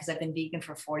to brag because I've been vegan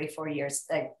for 44 years.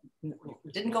 I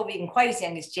didn't go vegan quite as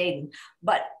young as Jadyn,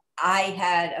 but I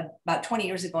had about 20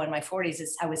 years ago in my 40s,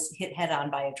 I was hit head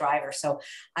on by a driver. So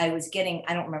I was getting,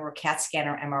 I don't remember CAT scan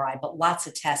or MRI, but lots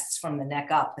of tests from the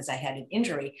neck up because I had an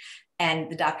injury. And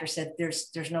the doctor said,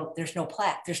 there's no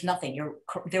plaque. There's nothing.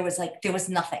 There was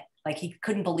nothing. Like he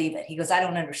couldn't believe it. He goes, I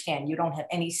don't understand. You don't have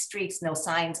any streaks, no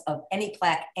signs of any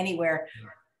plaque anywhere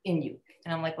in you.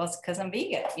 And I'm like, well, it's because I'm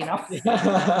vegan,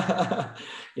 Yeah,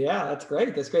 that's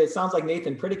great. That's great. It sounds like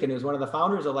Nathan Pritikin, who's one of the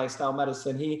founders of lifestyle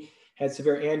medicine. He had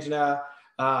severe angina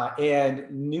and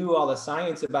knew all the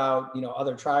science about,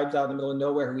 other tribes out in the middle of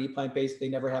nowhere who eat plant-based, they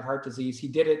never have heart disease. He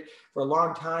did it for a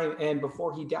long time. And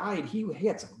before he died, he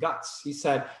had some guts. He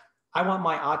said, I want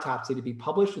my autopsy to be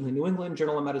published in the New England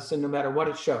Journal of Medicine, no matter what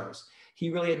it shows. He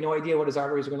really had no idea what his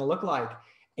arteries were going to look like.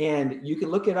 And you can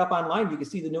look it up online. You can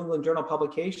see the New England Journal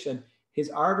publication. His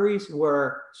arteries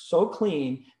were so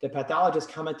clean that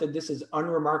pathologists commented, this is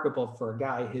unremarkable for a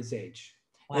guy his age.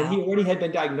 Wow. And he already had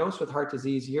been diagnosed with heart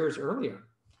disease years earlier.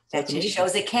 So that just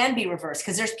shows it can be reversed,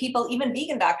 because there's people, even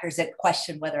vegan doctors, that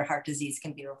question whether heart disease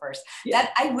can be reversed. Yeah.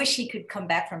 That I wish he could come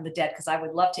back from the dead, because I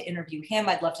would love to interview him.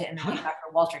 I'd love to interview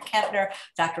Dr. Walter Kempner,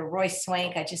 Dr. Roy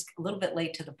Swank. I just a little bit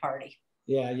late to the party.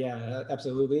 Yeah,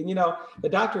 absolutely. And the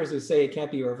doctors who say it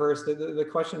can't be reversed, the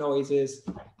question always is,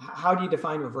 how do you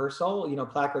define reversal?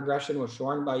 Plaque regression was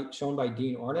shown by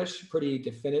Dean Ornish pretty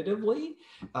definitively,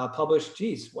 published,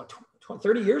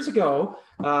 30 years ago,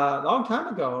 a long time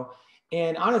ago.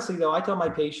 And honestly, though, I tell my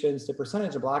patients the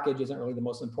percentage of blockage isn't really the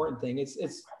most important thing. It's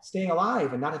staying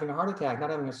alive and not having a heart attack, not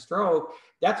having a stroke.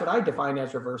 That's what I define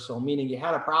as reversal, meaning you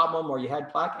had a problem or you had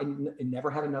plaque and never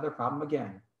had another problem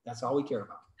again. That's all we care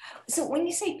about. So when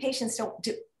you say patients don't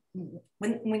do,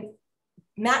 when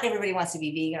not everybody wants to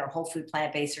be vegan or whole food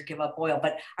plant-based or give up oil,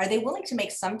 but are they willing to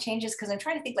make some changes? Because I'm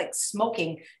trying to think, like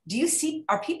smoking.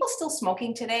 Are people still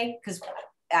smoking today? Because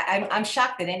I'm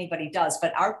shocked that anybody does,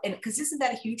 but because isn't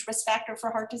that a huge risk factor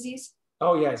for heart disease?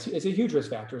 Oh yeah, it's a huge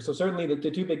risk factor. So certainly the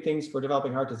two big things for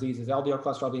developing heart disease is LDL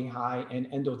cholesterol being high and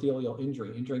endothelial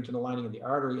injury to the lining of the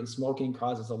artery, and smoking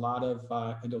causes a lot of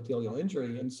endothelial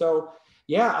injury. And so,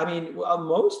 yeah, I mean,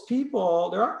 most people,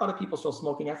 there are a lot of people still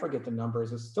smoking. I forget the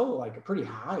numbers. It's still like a pretty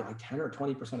high, like 10 or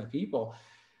 20% of people.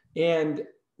 And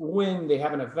when they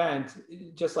have an event,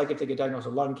 just like if they get diagnosed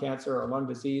with lung cancer or lung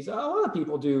disease, a lot of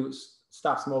people do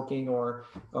stop smoking or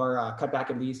cut back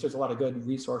at least. There's a lot of good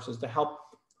resources to help,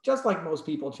 just like most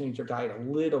people, change their diet a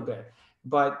little bit.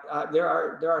 But there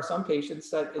are some patients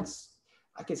that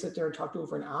I can sit there and talk to them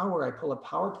for an hour. I pull up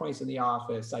PowerPoints in the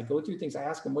office. I go through things. I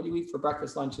ask them, what do you eat for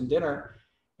breakfast, lunch, and dinner?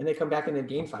 And they come back and they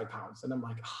gain 5 pounds. And I'm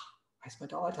like, I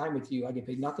spent all that time with you. I get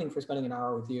paid nothing for spending an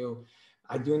hour with you.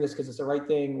 I'm doing this because it's the right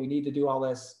thing. We need to do all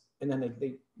this. And then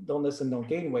they don't listen, don't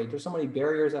gain weight. There's so many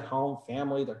barriers at home,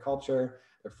 family, their culture,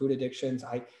 their food addictions.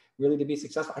 Really, to be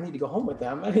successful, I need to go home with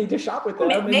them. I need to shop with them.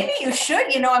 Maybe you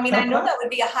should, I know that would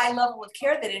be a high level of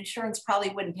care that insurance probably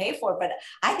wouldn't pay for, but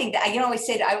I think that I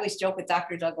always joke with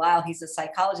Dr. Doug Lisle, he's a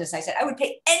psychologist. I said, I would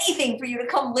pay anything for you to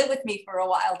come live with me for a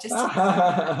while.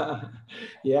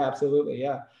 Yeah, absolutely.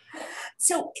 Yeah.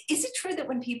 So is it true that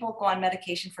when people go on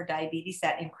medication for diabetes,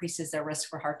 that increases their risk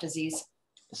for heart disease?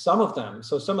 Some of them.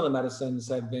 So some of the medicines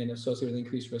have been associated with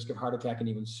increased risk of heart attack and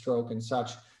even stroke and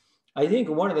such. I think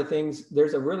one of the things,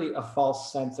 there's a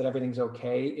false sense that everything's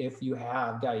okay if you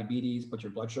have diabetes, but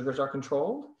your blood sugars are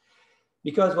controlled.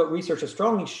 Because what research has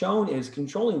strongly shown is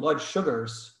controlling blood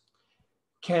sugars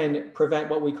can prevent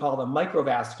what we call the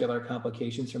microvascular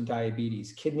complications from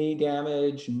diabetes: kidney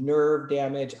damage, nerve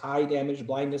damage, eye damage,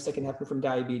 blindness that can happen from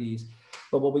diabetes.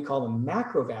 But what we call the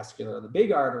macrovascular, the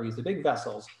big arteries, the big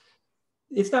vessels,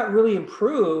 it's not really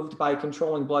improved by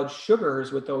controlling blood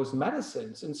sugars with those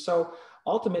medicines. And so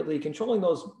ultimately, controlling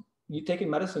those, you taking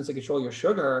medicines to control your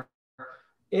sugar,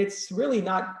 it's really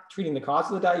not treating the cause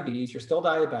of the diabetes. You're still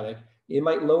diabetic. It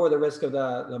might lower the risk of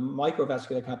the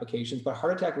microvascular complications, but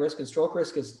heart attack risk and stroke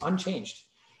risk is unchanged.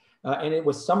 And it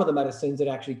was some of the medicines that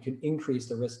actually could increase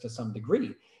the risk to some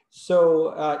degree.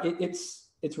 So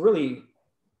it's really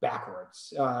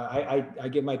backwards. I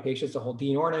give my patients the whole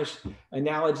Dean Ornish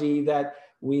analogy that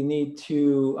we need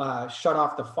to shut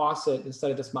off the faucet instead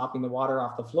of just mopping the water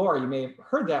off the floor. You may have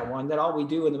heard that one, that all we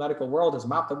do in the medical world is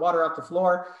mop the water off the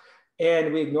floor,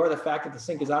 and we ignore the fact that the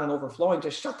sink is on and overflowing.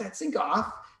 Just shut that sink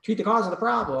off treat the cause of the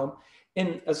problem.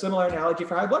 In a similar analogy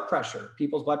for high blood pressure,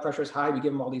 people's blood pressure is high. We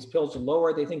give them all these pills to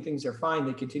lower it. They think things are fine.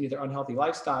 They continue their unhealthy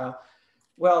lifestyle.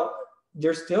 Well,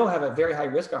 they still have a very high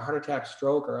risk of heart attack,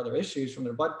 stroke, or other issues from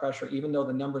their blood pressure, even though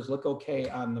the numbers look okay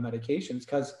on the medications,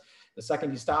 because the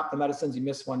second you stop the medicines, you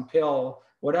miss one pill,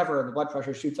 whatever, the blood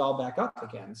pressure shoots all back up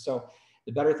again. So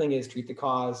the better thing is treat the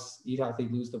cause, eat healthy,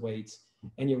 lose the weight,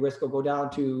 and your risk will go down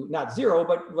to not zero,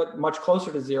 but much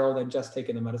closer to zero than just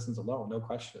taking the medicines alone, no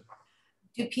question.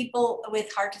 Do people with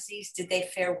heart disease, did they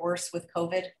fare worse with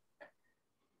COVID?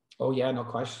 Oh yeah, no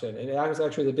question. And that was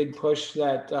actually the big push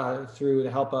that through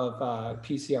the help of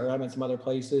PCRM and some other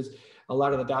places, a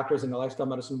lot of the doctors in the lifestyle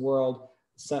medicine world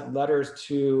sent letters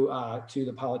to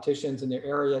the politicians in their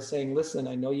area saying, listen,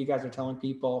 I know you guys are telling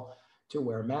people to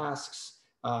wear masks,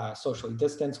 socially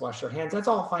distance, wash their hands. That's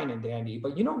all fine and dandy.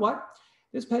 But you know what?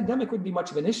 This pandemic wouldn't be much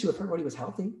of an issue if everybody was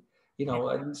healthy. You know,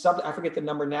 and I forget the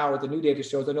number now, what the new data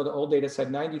shows. I know the old data said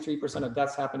 93% of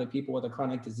deaths happen to people with a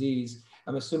chronic disease.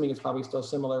 I'm assuming it's probably still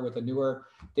similar with the newer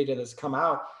data that's come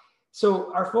out.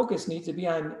 So our focus needs to be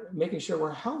on making sure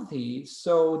we're healthy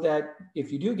so that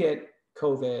if you do get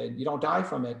COVID, you don't die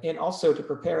from it. And also to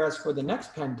prepare us for the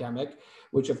next pandemic,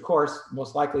 which of course,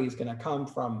 most likely is going to come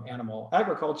from animal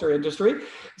agriculture industry.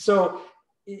 So,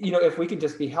 you know, if we can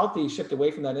just be healthy, shift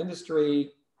away from that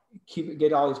industry,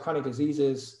 get all these chronic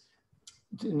diseases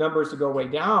numbers to go way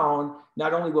down,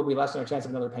 not only will we lessen our chance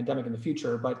of another pandemic in the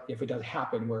future, but if it does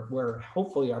happen, we're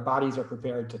hopefully our bodies are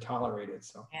prepared to tolerate it.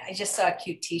 So yeah, I just saw a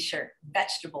cute t-shirt,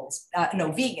 vegetables,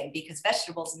 no, vegan, because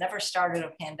vegetables never started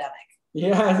a pandemic.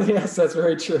 Yeah, yes, that's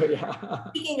very true. Yeah.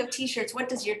 Speaking of t-shirts, what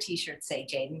does your t-shirt say,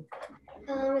 Jadyn?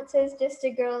 It says just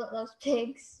a girl that loves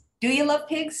pigs. Do you love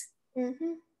pigs?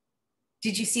 Mm-hmm.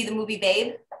 Did you see the movie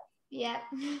Babe? Yeah.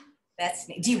 That's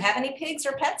neat. Do you have any pigs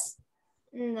or pets?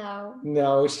 No.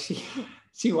 No,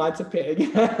 she wants a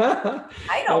pig.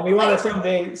 I know. And we want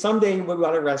to someday we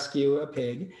want to rescue a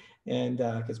pig, and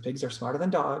because pigs are smarter than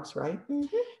dogs, right?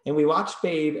 Mm-hmm. And we watched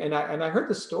Babe, and I heard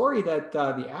the story that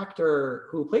the actor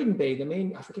who played in Babe,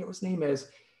 I forget what his name is,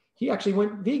 he actually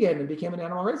went vegan and became an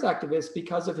animal rights activist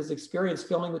because of his experience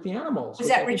filming with the animals. Was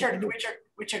that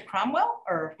Richard Cromwell?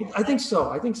 Or I think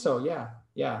so. Yeah.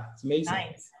 Yeah. It's amazing.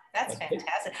 Nice. That's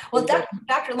fantastic. Well,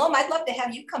 Dr. Lome, I'd love to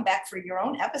have you come back for your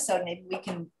own episode. Maybe we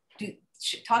can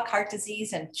talk heart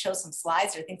disease and show some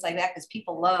slides or things like that, because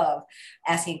people love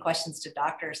asking questions to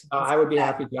doctors. I would be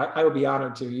happy to. I would be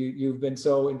honored to. You've been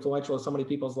so influential in so many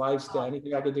people's lives.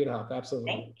 Anything I could do to help,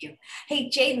 absolutely. Thank you. Hey,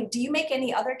 Jadyn, do you make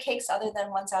any other cakes other than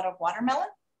ones out of watermelon?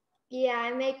 Yeah,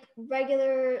 I make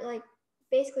regular,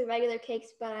 basically regular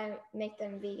cakes, but I make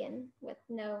them vegan with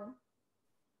no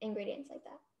ingredients like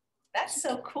that. That's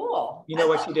so cool. You know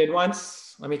what she did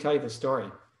once? Let me tell you the story.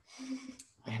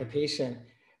 I had a patient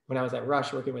when I was at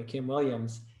Rush working with Kim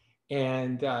Williams,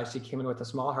 and she came in with a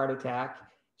small heart attack.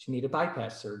 She needed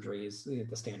bypass surgery, is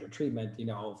the standard treatment,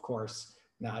 of course,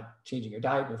 not changing your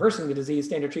diet, reversing the disease,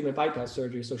 standard treatment, bypass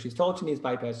surgery. So she's told she needs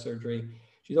bypass surgery.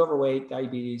 She's overweight,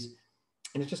 diabetes.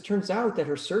 And it just turns out that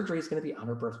her surgery is going to be on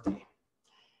her birthday.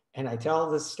 And I tell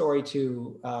this story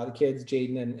to the kids,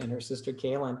 Jadyn and her sister,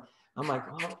 Kaylin. I'm like,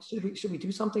 well, should we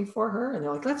do something for her? And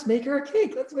they're like, let's make her a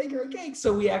cake. Let's make her a cake.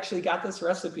 So we actually got this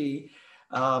recipe.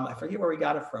 I forget where we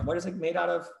got it from. What is it made out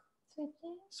of?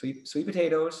 Sweet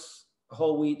potatoes,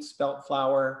 whole wheat, spelt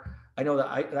flour. I know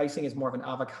that the icing is more of an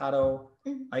avocado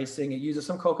icing. It uses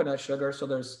some coconut sugar. So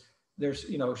there's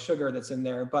sugar that's in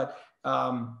there, but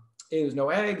it was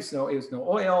no eggs, it was no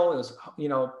oil. It was,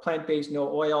 plant-based,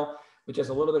 no oil, with just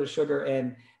a little bit of sugar.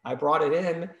 And I brought it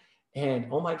in. And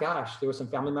oh my gosh, there were some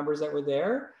family members that were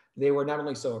there. They were not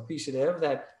only so appreciative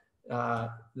that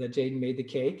Jadyn made the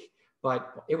cake,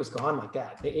 but it was gone like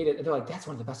that. They ate it and they're like, that's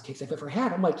one of the best cakes I've ever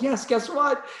had. I'm like, yes, guess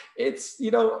what? It's,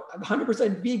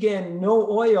 100% vegan,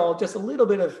 no oil, just a little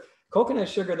bit of coconut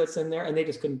sugar that's in there. And they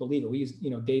just couldn't believe it. We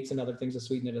used, dates and other things to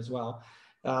sweeten it as well.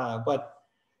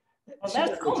 Well,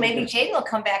 that's cool. Maybe Jadyn will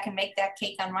come back and make that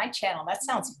cake on my channel. That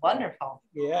sounds wonderful.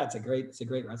 Yeah, it's a great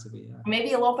recipe. Yeah. Maybe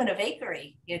you'll open a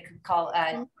bakery. You could call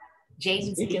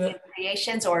Jadyn's Vegan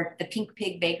Creations or the Pink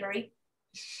Pig Bakery.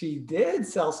 She did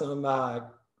sell some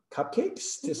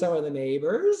cupcakes to some of the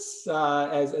neighbors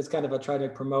as kind of a try to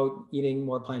promote eating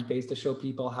more plant-based, to show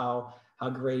people how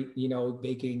great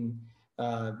baking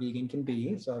vegan can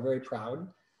be. So I'm very proud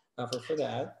of her for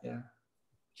that. Yeah.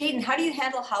 Jadyn, how do you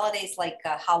handle holidays like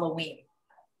Halloween?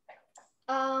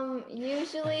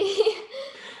 Usually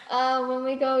when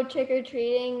we go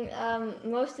trick-or-treating,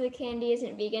 most of the candy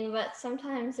isn't vegan, but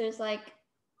sometimes there's like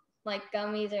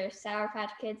gummies or Sour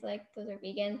Patch Kids, those are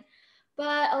vegan.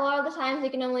 but a lot of the times you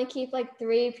can only keep like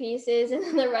 3 pieces, and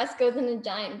then the rest goes in a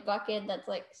giant bucket that's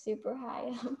like super high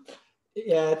up.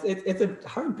 Yeah, it's a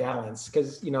hard balance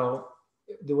because, you know,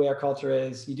 the way our culture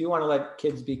is, you do want to let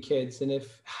kids be kids. And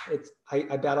if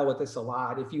I battle with this a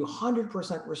lot. If you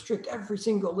 100% restrict every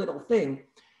single little thing,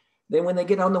 then when they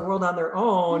get out in the world on their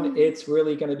own, it's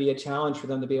really going to be a challenge for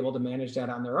them to be able to manage that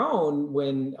on their own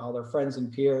when all their friends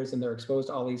and peers and they're exposed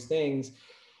to all these things.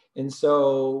 And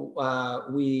so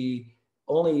we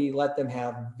only let them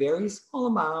have very small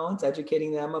amounts,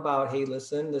 educating them about, hey,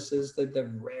 listen, this is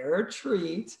the rare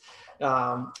treat.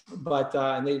 And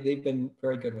they've been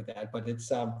very good with that. But it's,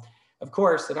 of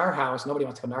course, at our house, nobody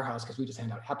wants to come to our house because we just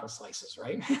hand out apple slices,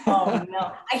 right? Oh,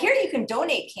 no. I hear you can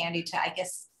donate candy to, I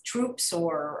guess, troops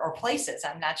or places.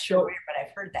 I'm not sure where, but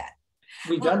I've heard that.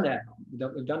 We've done that.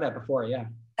 We've done that before, yeah.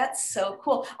 That's so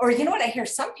cool. Or you know what I hear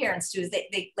some parents do is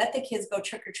they let the kids go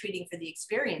trick-or-treating for the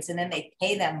experience, and then they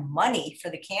pay them money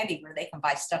for the candy where they can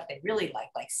buy stuff they really like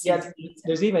seeds. Yeah,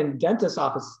 there's even dentist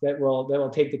offices that will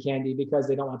take the candy because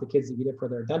they don't want the kids to eat it for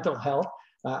their dental health.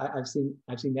 I've seen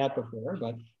that before,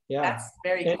 but yeah. That's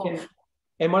very cool.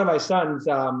 And one of my sons,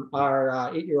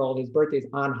 our 8-year-old, his birthday's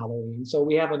on Halloween. So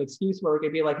we have an excuse where we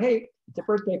can be like, hey, it's a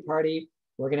birthday party.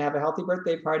 We're going to have a healthy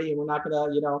birthday party, and we're not going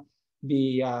to,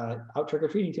 be out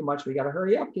trick-or-treating too much. We got to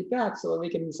hurry up, get back so that we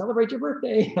can celebrate your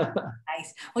birthday.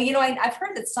 Nice. Well, I've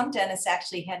heard that some dentists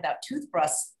actually hand out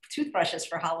toothbrushes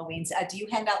for Halloweens. Do you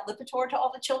hand out Lipitor to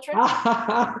all the children?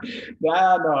 No,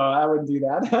 I wouldn't do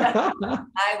that.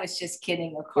 I was just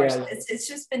kidding, of course. Yeah. It's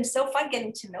just been so fun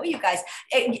getting to know you guys.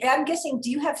 I'm guessing,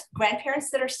 do you have grandparents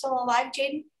that are still alive,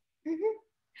 Jadyn?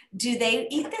 Mm-hmm. Do they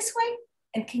eat this way?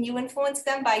 And can you influence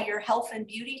them by your health and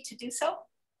beauty to do so?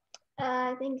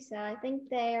 I think so. I think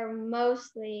they are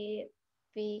mostly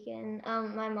vegan,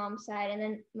 my mom's side, and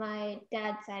then my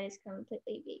dad's side is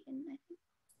completely vegan, I think.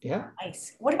 Yeah.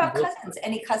 Nice. What about cousins?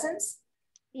 Any cousins?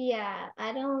 Yeah,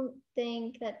 I don't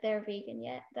think that they're vegan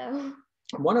yet, though.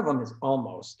 One of them is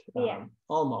almost,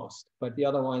 almost, but the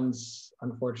other ones,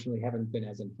 unfortunately, haven't been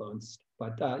as influenced.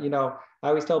 But, I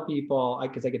always tell people,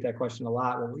 because I get that question a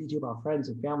lot, well, what do you do about friends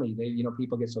and family?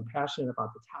 People get so passionate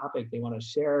about the topic. They want to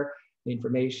share the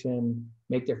information,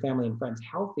 make their family and friends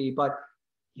healthy. But,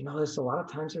 there's a lot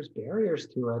of times there's barriers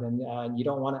to it. And you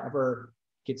don't want to ever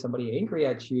get somebody angry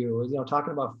at you.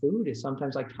 Talking about food is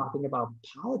sometimes like talking about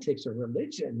politics or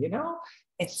religion,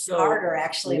 It's harder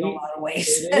actually in a lot of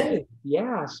ways. It is.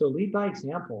 Yeah. So lead by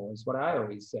example is what I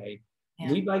always say.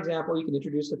 Yeah. Lead by example. You can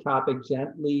introduce the topic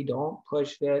gently, don't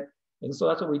push it. And so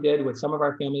that's what we did with some of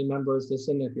our family members.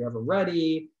 Listen, if you're ever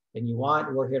ready and you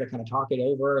want, we're here to kind of talk it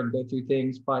over and go through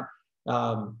things. But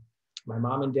my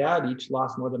mom and dad each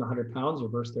lost more than 100 pounds,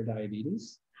 reversed their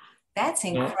diabetes. That's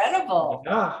incredible.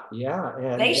 Yeah.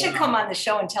 And, they should come on the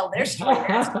show and tell their story.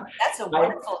 That's a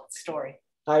wonderful story.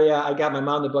 I got my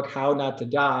mom the book, How Not to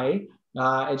Die.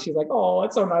 And she's like, oh,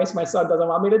 it's so nice. My son doesn't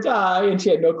want me to die. And she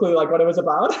had no clue what it was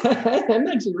about. And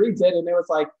then she reads it and it was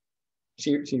like,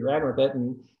 she ran with it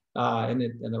and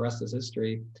the rest is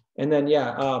history. And then,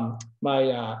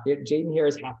 Jadyn here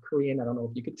is half Korean. I don't know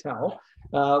if you could tell,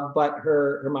 but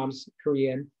her mom's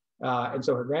Korean. And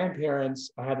so her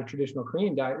grandparents had a traditional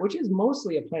Korean diet, which is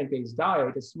mostly a plant-based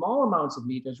diet. It's small amounts of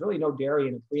meat. There's really no dairy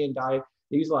in a Korean diet.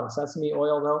 They use a lot of sesame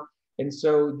oil though. And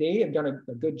so they have done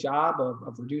a good job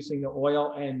of reducing the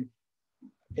oil. And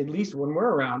at least when we're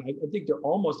around, I think they're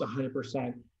almost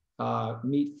 100%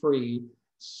 meat-free.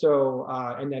 So,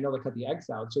 and I know they cut the eggs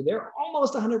out. So they're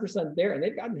almost 100% there, and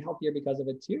they've gotten healthier because of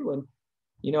it too. And,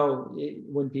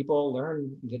 when people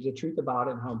learn the truth about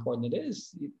it and how important it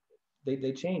is,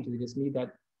 they change. They just need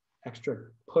that extra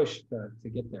push to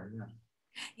get there. Yeah.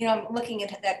 I'm looking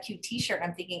at that cute t-shirt.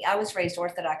 I'm thinking I was raised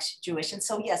Orthodox Jewish. And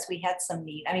so, yes, we had some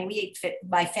meat. I mean, we ate fish.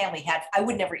 My family I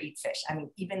would never eat fish. I mean,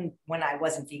 even when I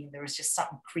wasn't vegan, there was just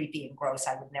something creepy and gross.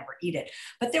 I would never eat it,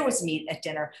 but there was meat at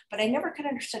dinner, but I never could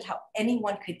understand how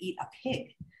anyone could eat a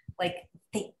pig.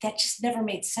 That just never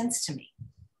made sense to me.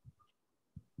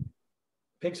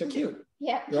 Pigs are cute.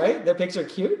 Yeah. Right? The pigs are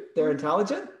cute. They're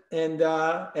intelligent. And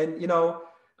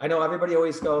I know everybody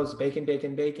always goes bacon,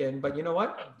 bacon, bacon, but you know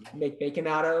what? You can make bacon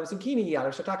out of zucchini, out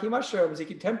of shiitake mushrooms. You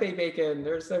can tempeh bacon.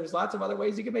 There's lots of other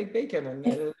ways you can make bacon. And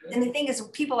the thing is,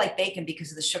 people like bacon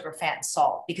because of the sugar, fat, and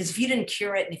salt. Because if you didn't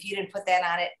cure it and if you didn't put that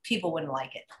on it, people wouldn't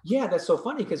like it. Yeah, that's so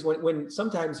funny because when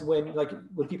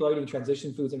people are eating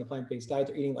transition foods in a plant-based diet,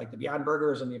 they're eating like the Beyond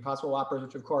Burgers and the Impossible Whoppers,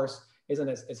 which of course isn't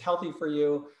as healthy for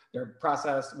you. They're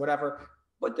processed, whatever,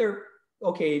 but they're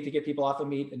okay to get people off of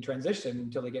meat and transition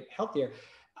until they get healthier.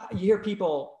 You hear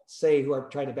people say who are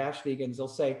trying to bash vegans, they'll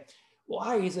say,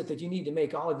 why is it that you need to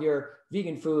make all of your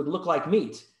vegan food look like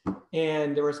meat?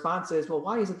 And the response is, well,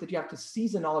 why is it that you have to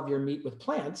season all of your meat with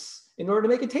plants in order to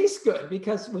make it taste good?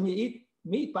 Because when you eat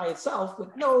meat by itself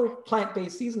with no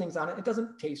plant-based seasonings on it, it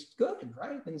doesn't taste good,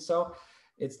 right? And so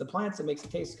it's the plants that makes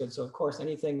it taste good. So of course,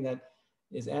 anything that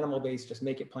is animal-based, just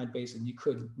make it plant-based and you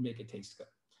could make it taste good.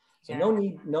 So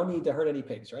no need to hurt any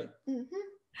pigs, right? Mm-hmm.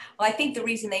 Well, I think the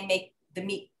reason they make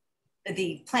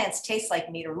the plants taste like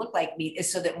meat or look like meat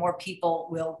is so that more people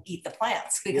will eat the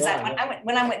plants. Because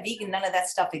when I went vegan, none of that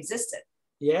stuff existed.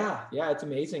 Yeah, it's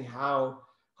amazing how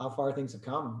far things have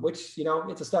come, which,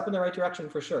 it's a step in the right direction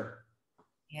for sure.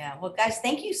 Yeah, well, guys,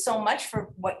 thank you so much for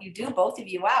what you do, both of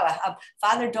you. Wow,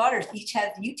 father-daughters each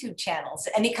have YouTube channels.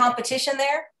 Any competition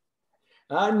there?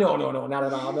 No, not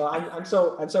at all. No, I'm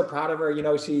so proud of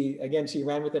her. She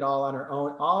ran with it all on her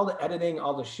own, all the editing,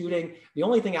 all the shooting. The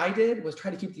only thing I did was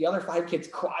try to keep the other 5 kids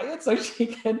quiet so she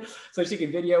can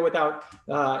video without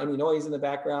any noise in the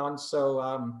background.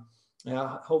 So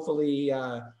hopefully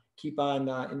keep on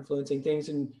influencing things.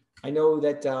 And I know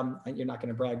that you're not going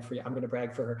to brag for you. I'm going to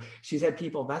brag for her. She's had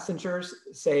people, messengers,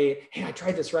 say, hey, I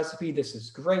tried this recipe. This is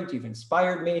great. You've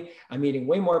inspired me. I'm eating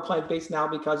way more plant-based now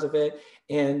because of it.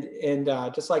 And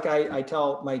just like I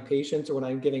tell my patients, or when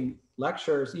I'm giving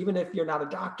lectures, even if you're not a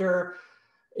doctor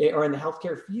or in the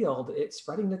healthcare field, it's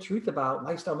spreading the truth about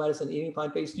lifestyle medicine, eating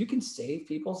plant-based, you can save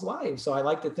people's lives. So I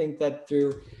like to think that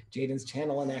through Jadyn's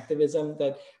channel and activism,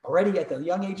 that already at the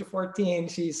young age of 14,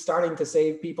 she's starting to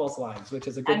save people's lives, which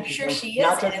is a good thing. I'm sure she is.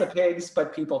 Not just the pigs,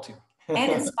 but people too.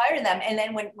 And inspire them. And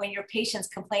then when your patients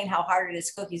complain how hard it is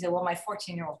to cook, you say, well, my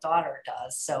 14-year-old daughter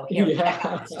does. So here, check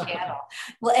out this channel.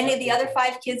 Will any of the other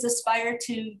 5 kids aspire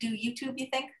to do YouTube, you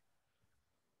think?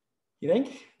 You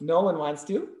think? Nolan wants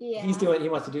to. Yeah. He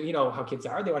wants to do, how kids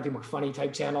are. They want to do more funny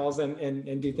type channels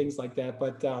and do things like that.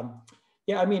 But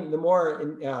yeah, I mean, the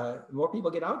more people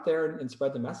get out there and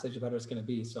spread the message, the better it's going to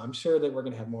be. So I'm sure that we're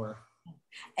going to have more.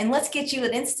 And let's get you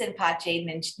an Instant Pot,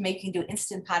 Jadyn, and maybe you can do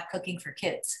Instant Pot cooking for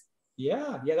kids.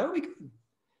 Yeah, that would be good.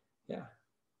 Yeah.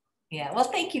 Yeah, well,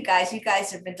 thank you guys. You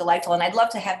guys have been delightful. And I'd love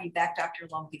to have you back, Dr.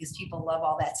 Lome, because people love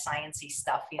all that sciencey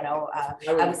stuff.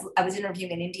 I was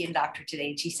interviewing an Indian doctor today,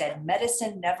 and she said,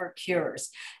 medicine never cures.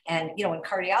 And, in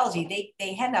cardiology,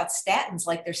 they hand out statins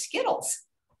like they're Skittles.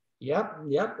 Yep.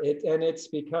 And it's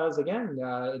because, again,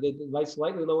 it might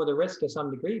slightly lower the risk to some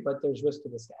degree, but there's risk to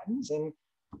the statins. And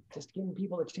just getting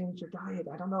people to change their diet,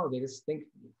 I don't know. They just think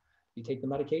you take the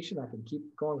medication, I can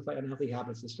keep going with unhealthy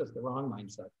habits. It's just the wrong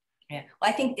mindset. Yeah, well,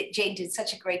 I think that Jadyn did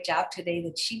such a great job today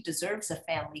that she deserves a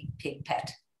family pig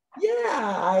pet. Yeah,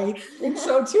 I think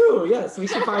so too. Yes, we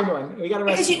should find one. We got to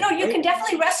rescue. Because you can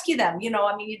definitely rescue them.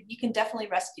 You can definitely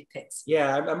rescue pigs.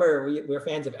 Yeah, I remember we're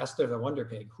fans of Esther the Wonder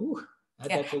Pig. Whew,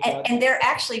 and they're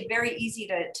actually very easy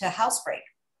to housebreak.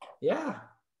 Yeah,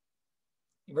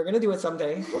 we're gonna do it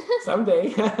someday. Someday.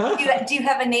 Do you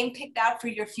have a name picked out for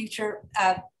your future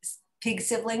pig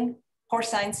sibling,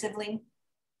 porcine sibling?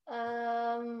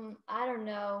 I don't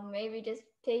know. Maybe just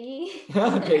Piggy.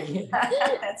 Piggy.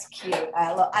 That's cute.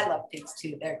 I love pigs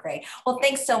too. They're great. Well,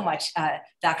 thanks so much,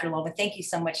 Dr. Lome. Thank you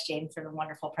so much, Jadyn, for the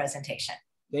wonderful presentation.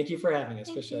 Thank you for having us,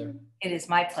 for sure. It is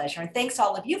my pleasure. And thanks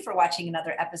all of you for watching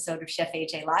another episode of Chef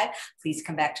AJ Live. Please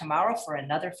come back tomorrow for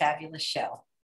another fabulous show.